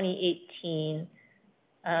in 2018,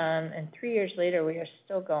 and 3 years later we are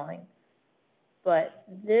still going. But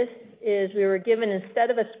this is, we were given, instead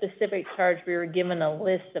of a specific charge, we were given a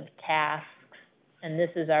list of tasks, and this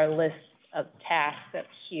is our list of tasks up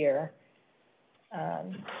here.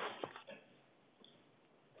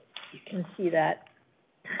 You can see that.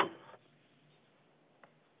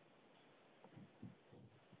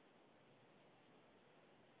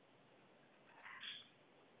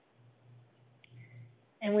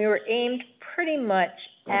 And we were aimed pretty much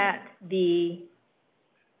at the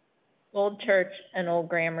old church and old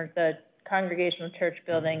grammar, the Congregational Church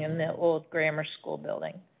building and the old grammar school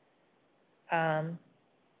building. And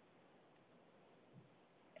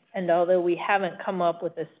although we haven't come up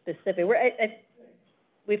with a specific,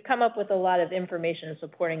 we've come up with a lot of information,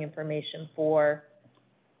 supporting information for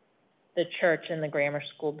the church and the grammar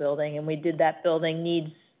school building. And we did that building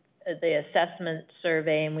needs, the assessment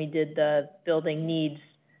survey, and we did the building needs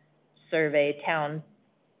survey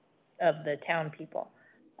of the town people.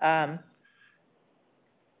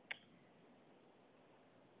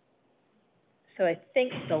 So I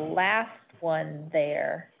think the last one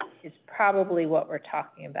there is probably what we're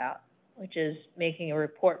talking about, which is making a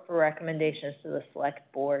report for recommendations to the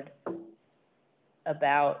select board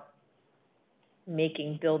about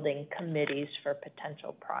making building committees for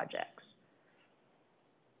potential projects.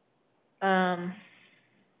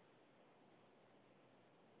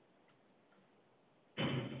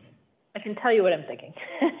 I can tell you what I'm thinking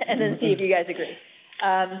and then see if you guys agree.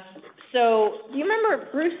 So you remember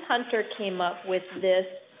Bruce Hunter came up with this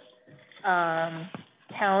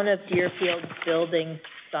Town of Deerfield building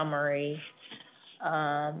summary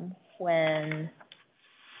when,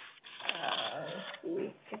 let's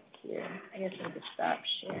see, click here. I guess I need to stop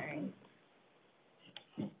sharing.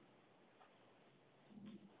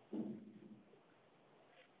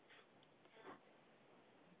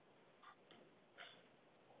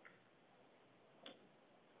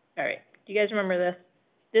 All right, do you guys remember this?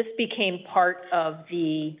 This became part of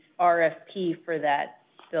the RFP for that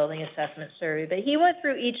building assessment survey. But he went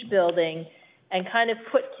through each building and kind of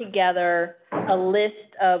put together a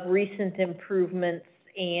list of recent improvements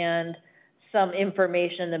and some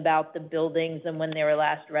information about the buildings and when they were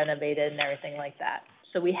last renovated and everything like that.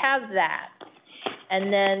 So we have that.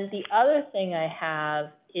 And then the other thing I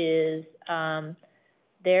have is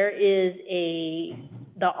there is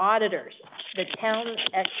the auditors. The town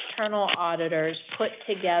external auditors put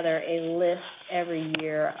together a list every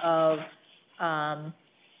year of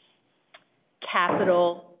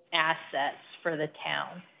capital assets for the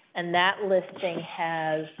town. And that listing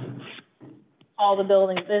has all the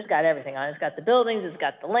buildings, it's got everything on it. It's got the buildings, it's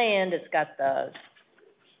got the land, it's got the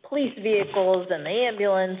police vehicles and the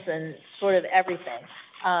ambulance and sort of everything.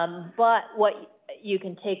 But what you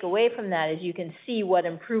can take away from that is you can see what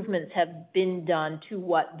improvements have been done to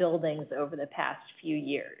what buildings over the past few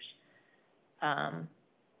years. I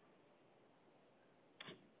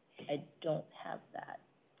don't have that.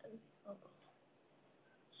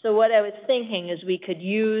 So what I was thinking is we could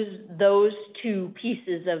use those two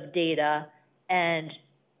pieces of data and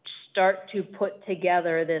start to put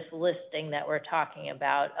together this listing that we're talking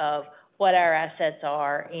about of what our assets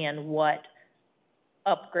are and what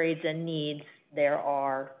upgrades and needs there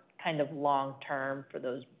are kind of long-term for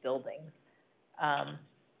those buildings.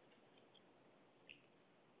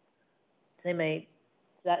 Does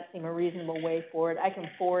that seem a reasonable way forward? I can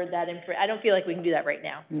forward that I don't feel like we can do that right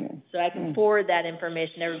now. So I can forward that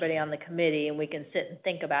information to everybody on the committee, and we can sit and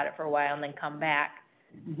think about it for a while and then come back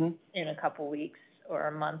in a couple weeks or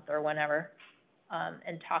a month or whenever,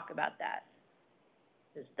 and talk about that.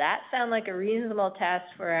 Does that sound like a reasonable task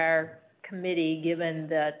for our committee, given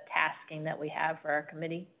the tasking that we have for our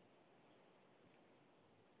committee?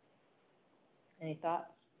 Any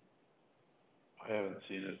thoughts? I haven't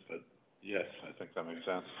seen it, but yes, I think that makes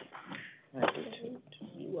sense. When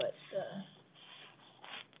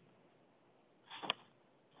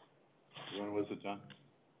was it done?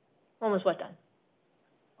 When was what done?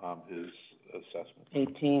 His assessment.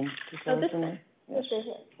 2000. This is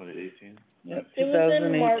it. 2018? Yep, It was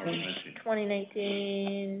in March 2018.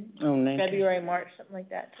 2019, Oh, 19. February, March, something like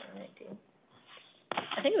that, 2019.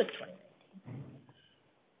 I think it was 2019.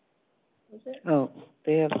 Was it? Oh,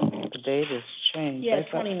 they have, the date has changed. Yeah, I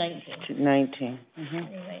thought- 2019. 19.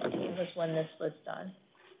 2019 was when this was done.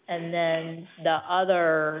 And then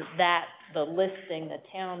the listing, the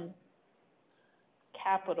town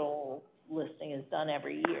capital listing is done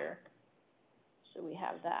every year. So we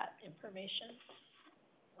have that information.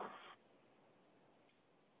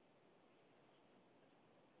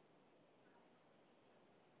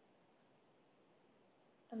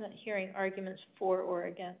 I'm not hearing arguments for or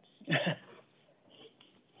against.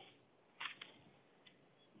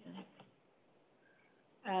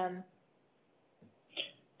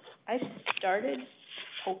 I started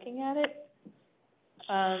poking at it,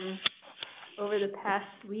 over the past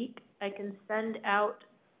week. I can send out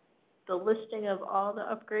the listing of all the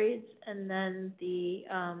upgrades and then the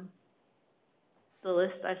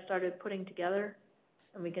list I started putting together,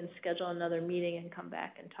 and we can schedule another meeting and come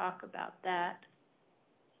back and talk about that.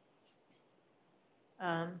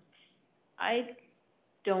 I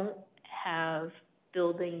don't have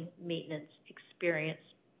building maintenance experience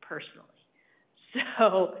personally.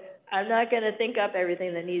 So I'm not gonna think up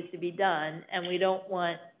everything that needs to be done, and we don't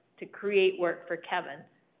want to create work for Kevin.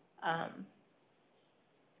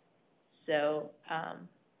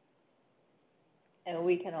 And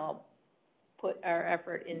we can all put our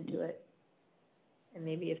effort into it. And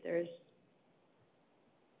maybe if there's,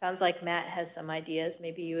 sounds like Matt has some ideas,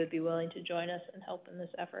 maybe you would be willing to join us and help in this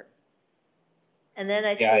effort. And then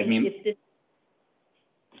I think if this,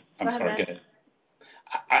 I'm sorry, go ahead.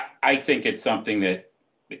 I think it's something that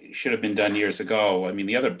should have been done years ago. I mean,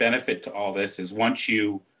 the other benefit to all this is once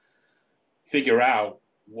you figure out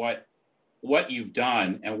what you've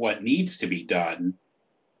done and what needs to be done,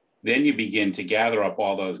 then you begin to gather up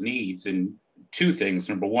all those needs. And two things.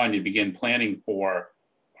 Number one, you begin planning for,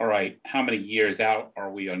 all right, how many years out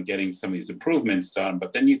are we on getting some of these improvements done?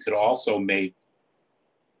 But then you could also make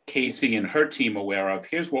Casey and her team aware of,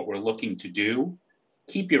 here's what we're looking to do.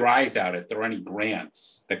 Keep your eyes out if there are any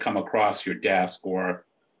grants that come across your desk, or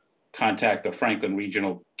contact the Franklin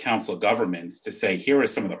Regional Council of Governments to say, here are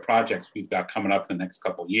some of the projects we've got coming up in the next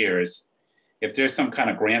couple of years. If there's some kind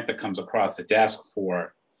of grant that comes across the desk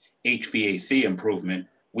for HVAC improvement,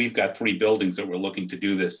 we've got 3 buildings that we're looking to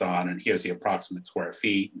do this on, and here's the approximate square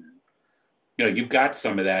feet. You know, you've got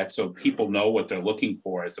some of that, so people know what they're looking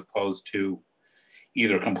for, as opposed to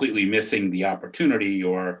either completely missing the opportunity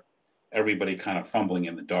or everybody kind of fumbling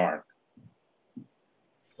in the dark.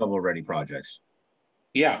 Shovel-ready projects.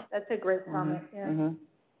 Yeah. that's a great comment, yeah. Mm-hmm.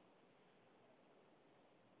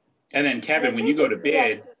 And then Kevin, when you go to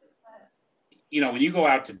bid, you know, when you go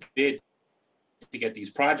out to bid to get these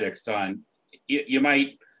projects done, you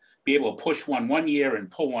might be able to push one year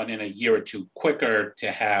and pull one in a year or two quicker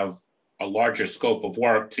to have a larger scope of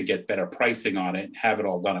work to get better pricing on it and have it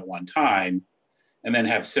all done at one time, and then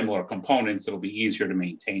have similar components that'll be easier to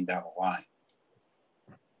maintain down the line.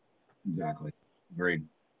 Exactly. Agreed.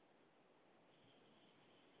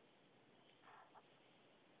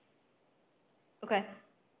 Okay.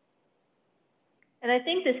 And I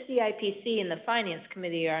think the CIPC and the Finance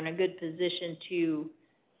Committee are in a good position to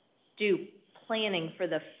do planning for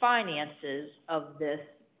the finances of this,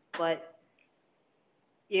 but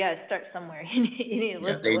you gotta start somewhere. You need to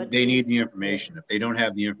list Yeah, what they need the information. If they don't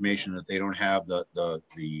have the information, if they don't have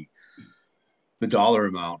the dollar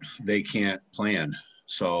amount, they can't plan.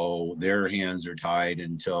 So their hands are tied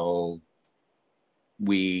until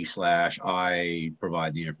I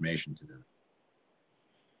provide the information to them.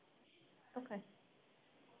 Okay.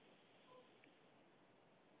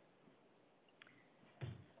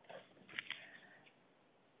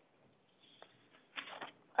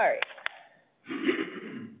 All right.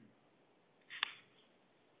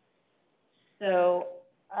 So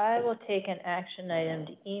I will take an action item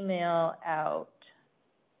to email out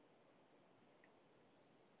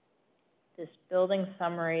this building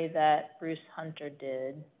summary that Bruce Hunter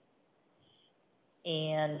did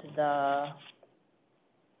and the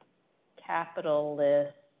capital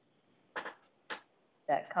list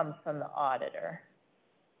that comes from the auditor.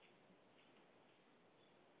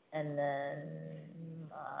 And then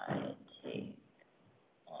my take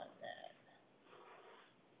on that.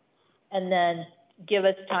 And then give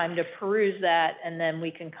us time to peruse that, and then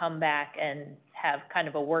we can come back and have kind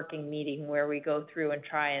of a working meeting where we go through and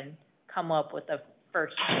try and come up with a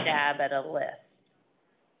first stab at a list.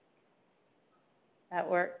 That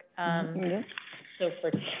work? Yeah. So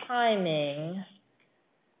for timing,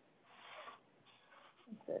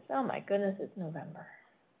 oh my goodness, it's November.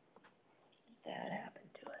 That happened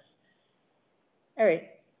to us. All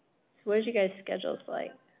right, so what is you guys' schedules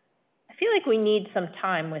like? I feel like we need some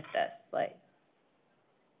time with this, like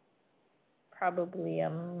probably a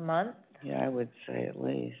month. Yeah, I would say at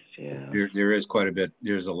least, yeah. There is quite a bit,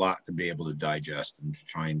 there's a lot to be able to digest and to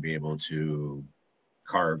try and be able to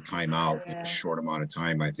carve time out in a short amount of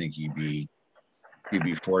time. I think you'd be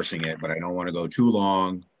forcing it, but I don't want to go too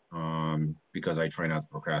long, because I try not to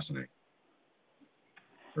procrastinate.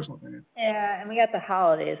 Personal opinion. Yeah, and we got the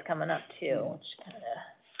holidays coming up too, which kind of,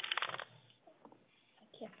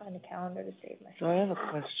 I can't find a calendar to save myself. So I have a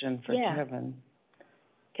question for Yeah. Kevin.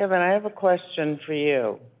 Kevin, I have a question for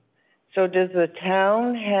you. So does the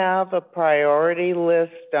town have a priority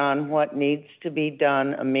list on what needs to be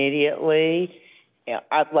done immediately? Yeah,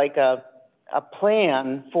 I'd like a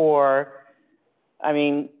plan for, I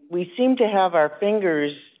mean, we seem to have our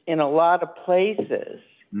fingers in a lot of places,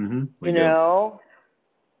 We you do. know?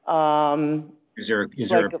 Is there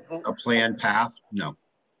like a planned path? No,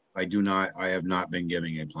 I do not. I have not been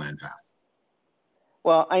giving a planned path.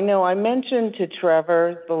 Well, I know I mentioned to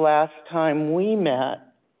Trevor the last time we met,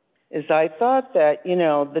 is I thought that, you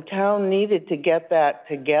know, the town needed to get that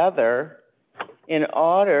together in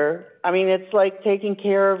order. I mean, it's like taking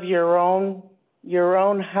care of your own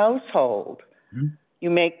household. Mm-hmm. You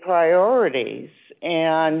make priorities,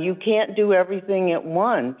 and you can't do everything at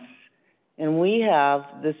once. And we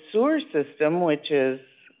have the sewer system, which is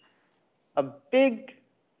a big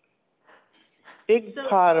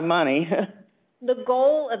pot of money. The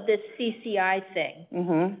goal of this CCI thing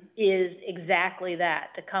Mm-hmm. is exactly that,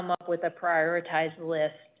 to come up with a prioritized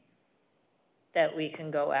list that we can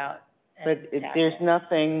go out and But tackle. there's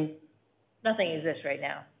nothing. Nothing exists right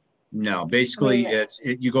now. No, basically, I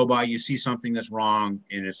mean, you go by, you see something that's wrong,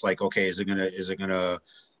 and it's like, okay, is it gonna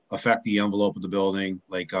affect the envelope of the building?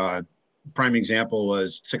 Like, prime example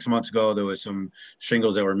was 6 months ago, there was some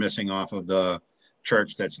shingles that were missing off of the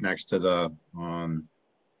church that's next to the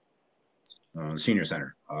senior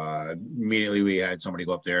center. Immediately we had somebody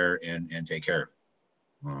go up there and take care of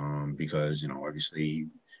it. Because, you know, obviously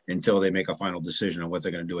until they make a final decision on what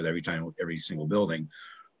they're going to do with every single building,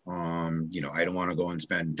 you know, I don't want to go and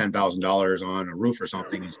spend $10,000 on a roof or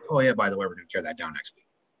something and say, oh yeah, by the way, we're going to tear that down next week.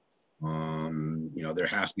 You know, there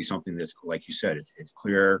has to be something that's, like you said, it's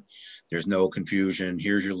clear. There's no confusion.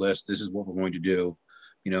 Here's your list. This is what we're going to do.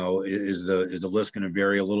 You know, is the list going to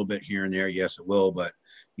vary a little bit here and there? Yes, it will. But,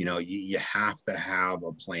 you know, you have to have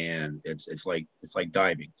a plan. It's like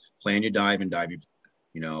diving. Plan your dive and dive your plan.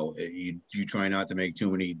 You know, you try not to make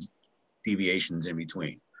too many deviations in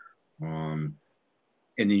between. And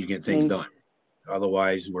then you get things done.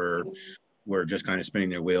 Otherwise, we're just kind of spinning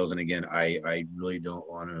their wheels. And again, I really don't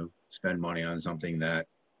want to spend money on something that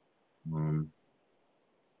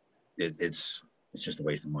it's just a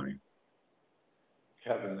waste of money.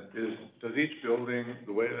 Kevin, does each building,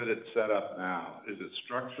 the way that it's set up now, is it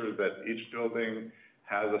structured that each building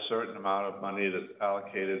has a certain amount of money that's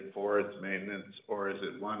allocated for its maintenance, or is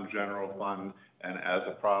it one general fund, and as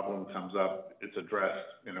a problem comes up, it's addressed,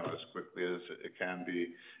 you know, as quickly as it can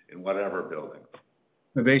be in whatever building?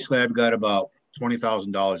 But basically, I've got about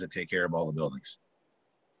 $20,000 to take care of all the buildings.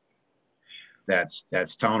 That's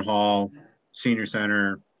town hall, senior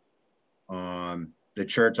center, the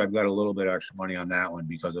church. I've got a little bit extra money on that one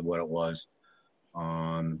because of what it was.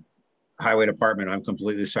 Highway department, I'm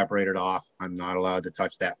completely separated off. I'm not allowed to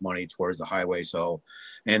touch that money towards the highway. So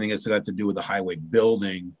anything that's got to do with the highway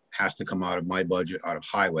building has to come out of my budget, out of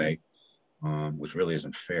highway, which really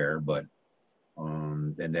isn't fair. But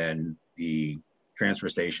and then the transfer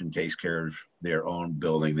station takes care of their own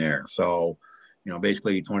building there. So, you know,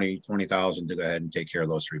 basically 20,000 to go ahead and take care of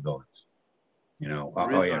those three buildings. You know,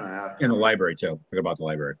 oh yeah, and the library too. Forget about the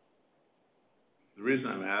library. The reason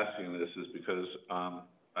I'm asking this is because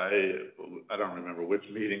I don't remember which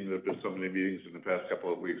meeting. There've been so many meetings in the past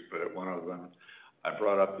couple of weeks, but at one of them, I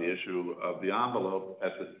brought up the issue of the envelope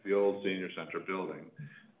at the old senior center building,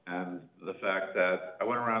 and the fact that I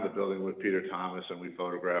went around the building with Peter Thomas and we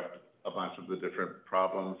photographed a bunch of the different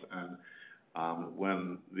problems. And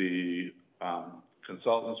when the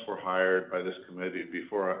consultants were hired by this committee,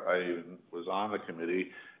 before I even was on the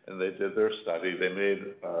committee, and they did their study, they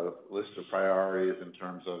made a list of priorities in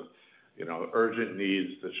terms of, you know, urgent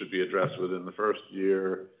needs that should be addressed within the first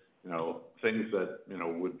year, you know, things that, you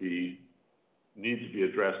know, need to be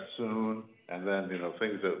addressed soon, and then, you know,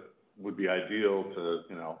 things that would be ideal to,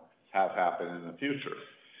 you know, have happen in the future.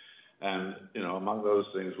 And, you know, among those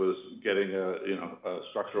things was getting a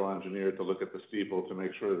structural engineer to look at the steeple to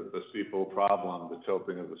make sure that the steeple problem, the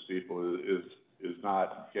tilting of the steeple is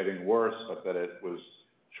not getting worse, but that it was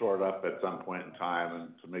shored up at some point in time, and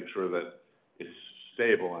to make sure that it's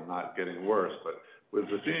stable and not getting worse. But with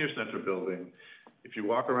the senior center building, if you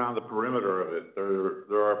walk around the perimeter of it,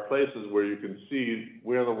 there are places where you can see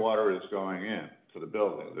where the water is going in to the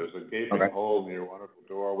building. There's a gaping hole near one of the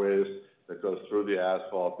doorways that goes through the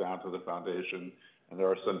asphalt down to the foundation, and there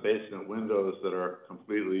are some basement windows that are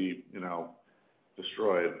completely, you know,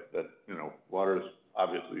 destroyed, that, you know, water's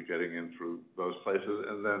obviously getting in through those places.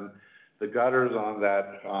 And then the gutters on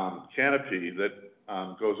that canopy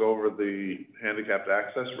that goes over the handicapped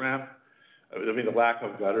access ramp, I mean, the lack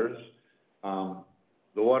of gutters,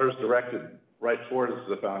 the water's directed right towards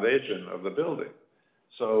the foundation of the building.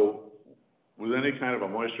 So with any kind of a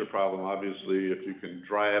moisture problem, obviously, if you can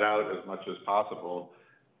dry it out as much as possible,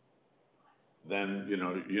 then you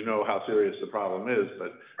know how serious the problem is.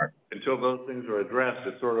 But until those things are addressed,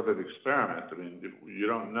 it's sort of an experiment. I mean, you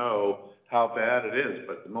don't know how bad it is,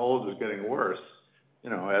 but the mold is getting worse,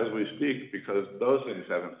 you know, as we speak, because those things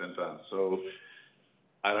haven't been done. So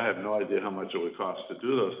I have no idea how much it would cost to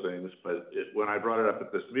do those things, but when I brought it up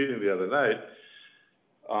at this meeting the other night,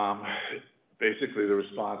 basically the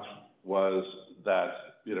response was that,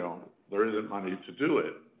 you know, there isn't money to do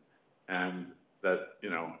it, and that, you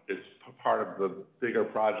know, it's part of the bigger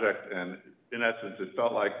project. And in essence, it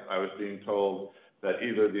felt like I was being told that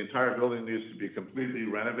either the entire building needs to be completely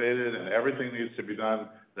renovated and everything needs to be done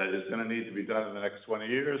that is going to need to be done in the next 20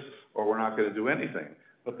 years, or we're not going to do anything.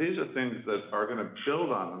 But these are things that are going to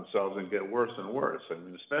build on themselves and get worse and worse. I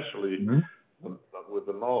mean, especially with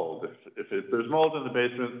the mold. If there's mold in the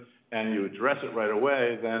basement and you address it right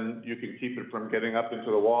away, then you can keep it from getting up into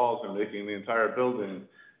the walls and making the entire building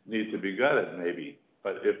need to be gutted, maybe.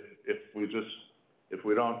 But if we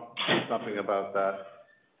don't do something about that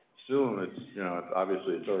soon, it's, you know,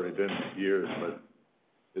 obviously it's already been years, but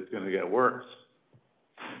it's going to get worse.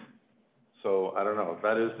 So I don't know.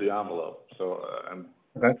 That is the envelope. So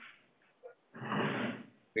okay.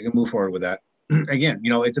 We can move forward with that. Again, you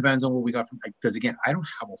know, it depends on what we got from, because again, I don't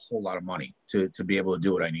have a whole lot of money to be able to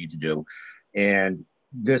do what I need to do. And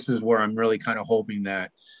this is where I'm really kind of hoping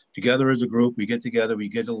that together as a group, we get together, we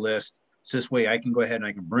get a list. So this way I can go ahead and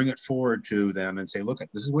I can bring it forward to them and say, look,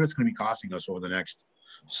 this is what it's going to be costing us over the next,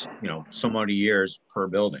 you know, so many years per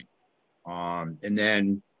building. And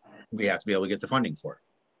then we have to be able to get the funding for it.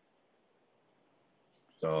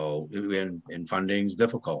 So, and funding is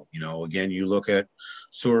difficult. You know, again, you look at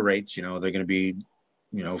sewer rates, you know, they're going to be,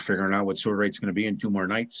 you know, figuring out what sewer rate's going to be in 2 more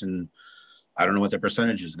nights. And I don't know what the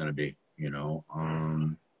percentage is going to be, you know.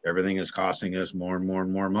 Everything is costing us more and more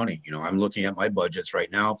and more money. You know, I'm looking at my budgets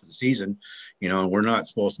right now for the season, you know, and we're not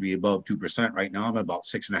supposed to be above 2% right now. I'm about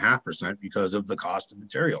 6.5% because of the cost of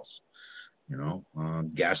materials. You know,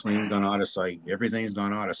 gasoline's gone out of sight. Everything's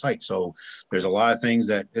gone out of sight. So there's a lot of things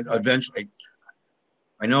that eventually,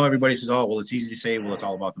 I know everybody says, oh, well, it's easy to say, well, it's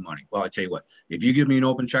all about the money. Well, I tell you what, if you give me an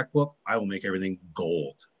open checkbook, I will make everything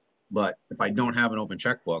gold. But if I don't have an open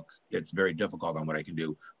checkbook, it's very difficult on what I can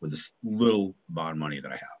do with this little amount of money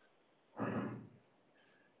that I have.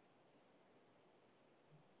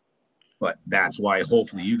 But that's why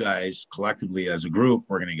hopefully you guys collectively as a group,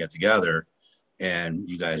 we're going to get together, and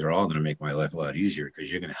you guys are all going to make my life a lot easier, because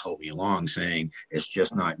you're going to help me along, saying it's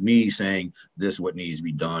just not me saying this is what needs to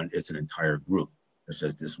be done. It's an entire group that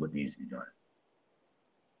says this is what needs to be done.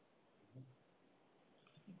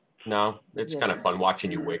 No, it's kind of fun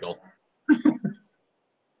watching you wiggle.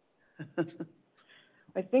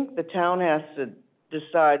 I think the town has to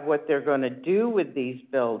decide what they're going to do with these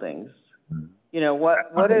buildings. You know, what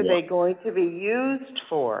are they going to be used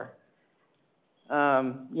for?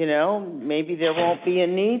 You know, maybe there won't be a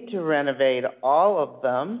need to renovate all of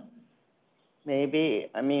them. Maybe,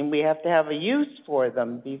 I mean, we have to have a use for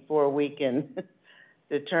them before we can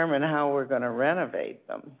determine how we're going to renovate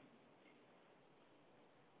them.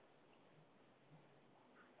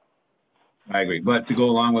 I agree. But to go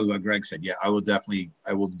along with what Greg said, yeah, I will definitely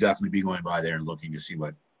be going by there and looking to see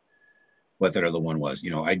what that other one was.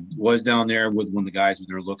 You know, I was down there with one of the guys when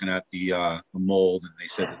they were looking at the mold, and they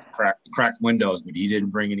said that the cracked windows, but he didn't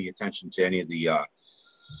bring any attention to any of the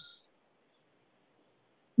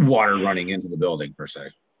water running into the building per se.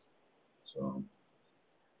 So.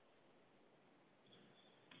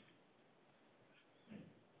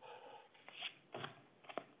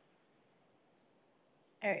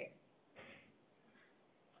 All right.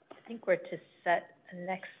 I think we're to set a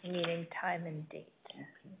next meeting time and date.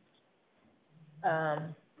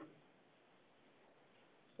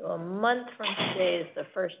 So a month from today is the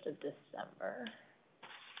 1st of December.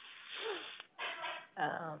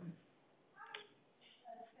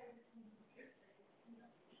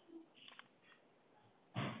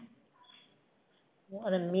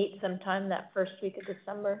 Want to meet sometime that first week of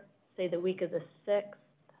December, say the week of the 6th?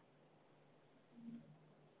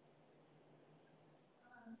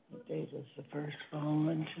 What date is the first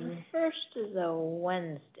following to? The 1st is a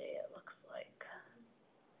Wednesday, it looks like.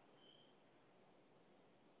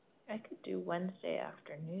 do Wednesday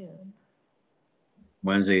afternoon.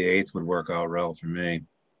 Wednesday, the 8th would work out well for me.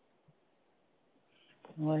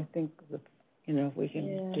 Well, I think, you know, if we can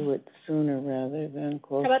Yeah. do it sooner rather than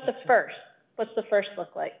closer. How about the 1st? What's the 1st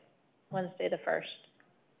look like? Wednesday the 1st.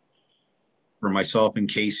 For myself and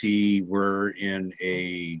Casey, we're in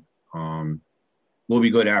a, we'll be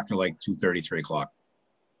good after like 2:30, 3 o'clock.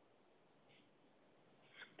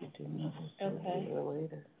 Okay.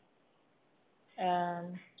 Later.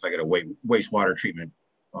 I got a wastewater treatment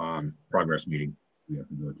progress meeting we have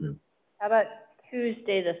to go to. How about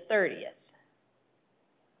Tuesday the 30th?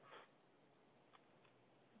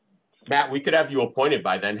 Matt, we could have you appointed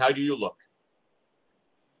by then. How do you look?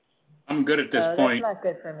 I'm good at this point. That's not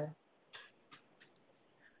good for me.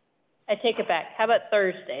 I take it back. How about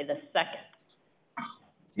Thursday the 2nd?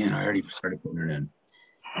 Man, I already started putting it in.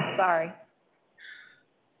 Sorry.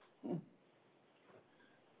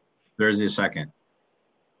 Thursday the 2nd.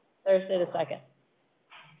 Thursday the 2nd.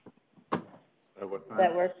 At what Does time?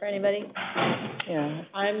 that work for anybody? Yeah.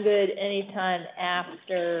 I'm good anytime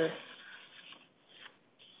after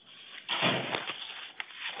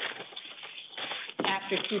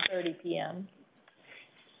 2:30 p.m.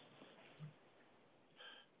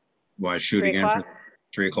 Want to shoot 3 again for o'clock?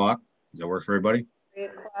 3 o'clock? Does that work for everybody? 3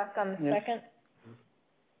 o'clock on the Yeah. 2nd?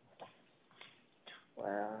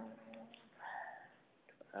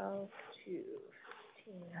 12 to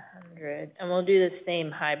 1500. And we'll do the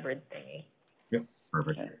same hybrid thingy. Yep,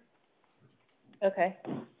 perfect. Okay.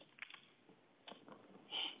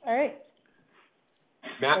 All right.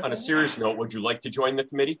 Matt, on a serious note, would you like to join the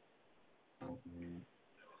committee?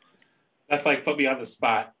 That's like put me on the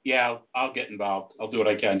spot. Yeah, I'll get involved. I'll do what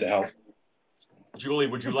I can to help. Julie,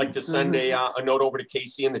 would you like to send a note over to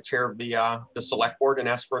Casey and the chair of the select board and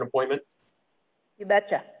ask for an appointment? You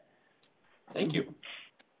betcha. Thank you.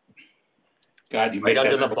 God, you Right made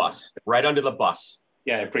under that the bus. Right under the bus.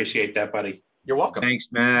 Yeah, I appreciate that, buddy. You're welcome. Thanks,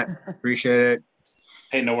 Matt. Appreciate it.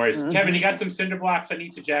 Hey, no worries. Mhm. Kevin, you got some cinder blocks? I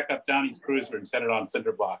need to jack up Downey's cruiser and set it on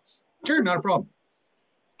cinder blocks. Sure, not a problem.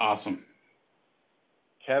 Awesome.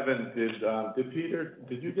 Kevin, did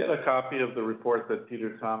you get a copy of the report that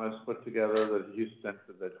Peter Thomas put together that he sent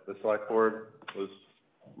to the select board was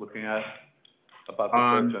looking at about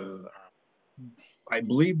the search and? I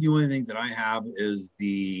believe the only thing that I have is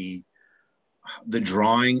the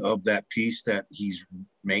drawing of that piece that he's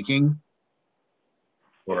making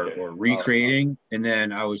or recreating. And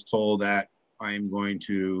then I was told that I'm going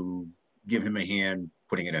to give him a hand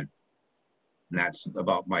putting it in. And that's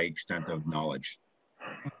about my extent of knowledge.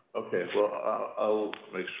 Okay, well, I'll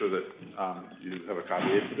make sure that you have a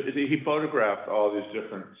copy. He photographed all these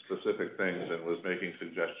different specific things and was making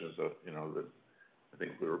suggestions of, you know, that I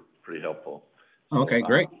think were pretty helpful. So, Okay,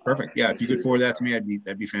 great, perfect. Yeah, if you could forward that to me,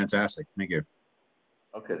 that'd be fantastic. Thank you.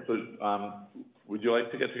 Okay, so would you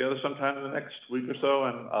like to get together sometime in the next week or so,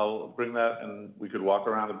 and I'll bring that, and we could walk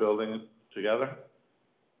around the building together?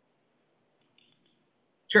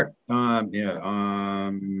 Sure.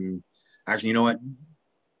 Actually, you know what?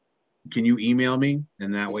 Can you email me,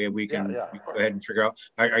 and that way we can Yeah, go ahead and figure out.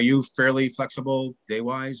 Are you fairly flexible day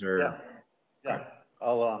wise, or? Yeah.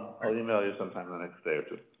 I'll email you sometime in the next day or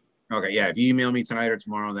two. Okay, yeah. If you email me tonight or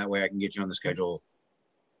tomorrow, that way I can get you on the schedule.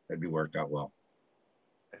 That'd be worked out well.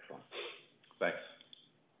 Excellent. Thanks.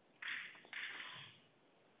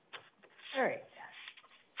 All right.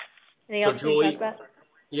 Anything So else we can Julie, talk about?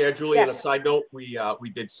 Yeah, Julie, Yeah. on a side note, we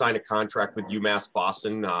did sign a contract with UMass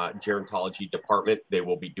Boston Gerontology Department. They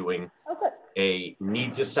will be doing Okay. a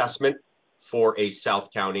needs assessment for a South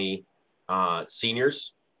County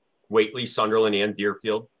seniors, Whately, Sunderland, and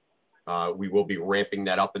Deerfield. We will be ramping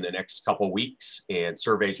that up in the next couple of weeks, and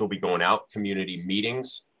surveys will be going out, community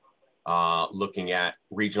meetings, looking at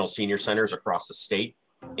regional senior centers across the state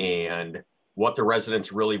and what the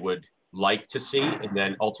residents really would like to see, and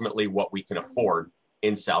then ultimately what we can afford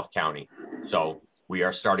in South County. So we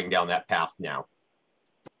are starting down that path now.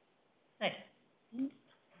 Nice.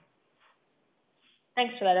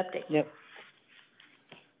 Thanks for that update. Yep.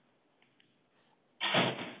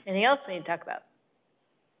 Anything else we need to talk about?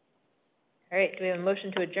 All right, do we have a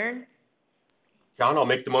motion to adjourn? John, I'll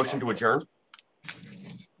make the motion to adjourn.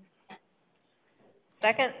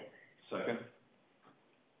 Second? Second?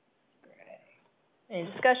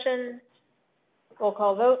 Any discussion? Roll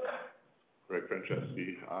call vote. Greg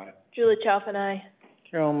Franceschi, aye. Julie Chalfin, aye.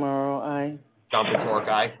 Carol Morrow, aye. John Pachor,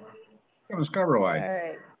 aye. Kevin Scarborough, All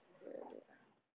right.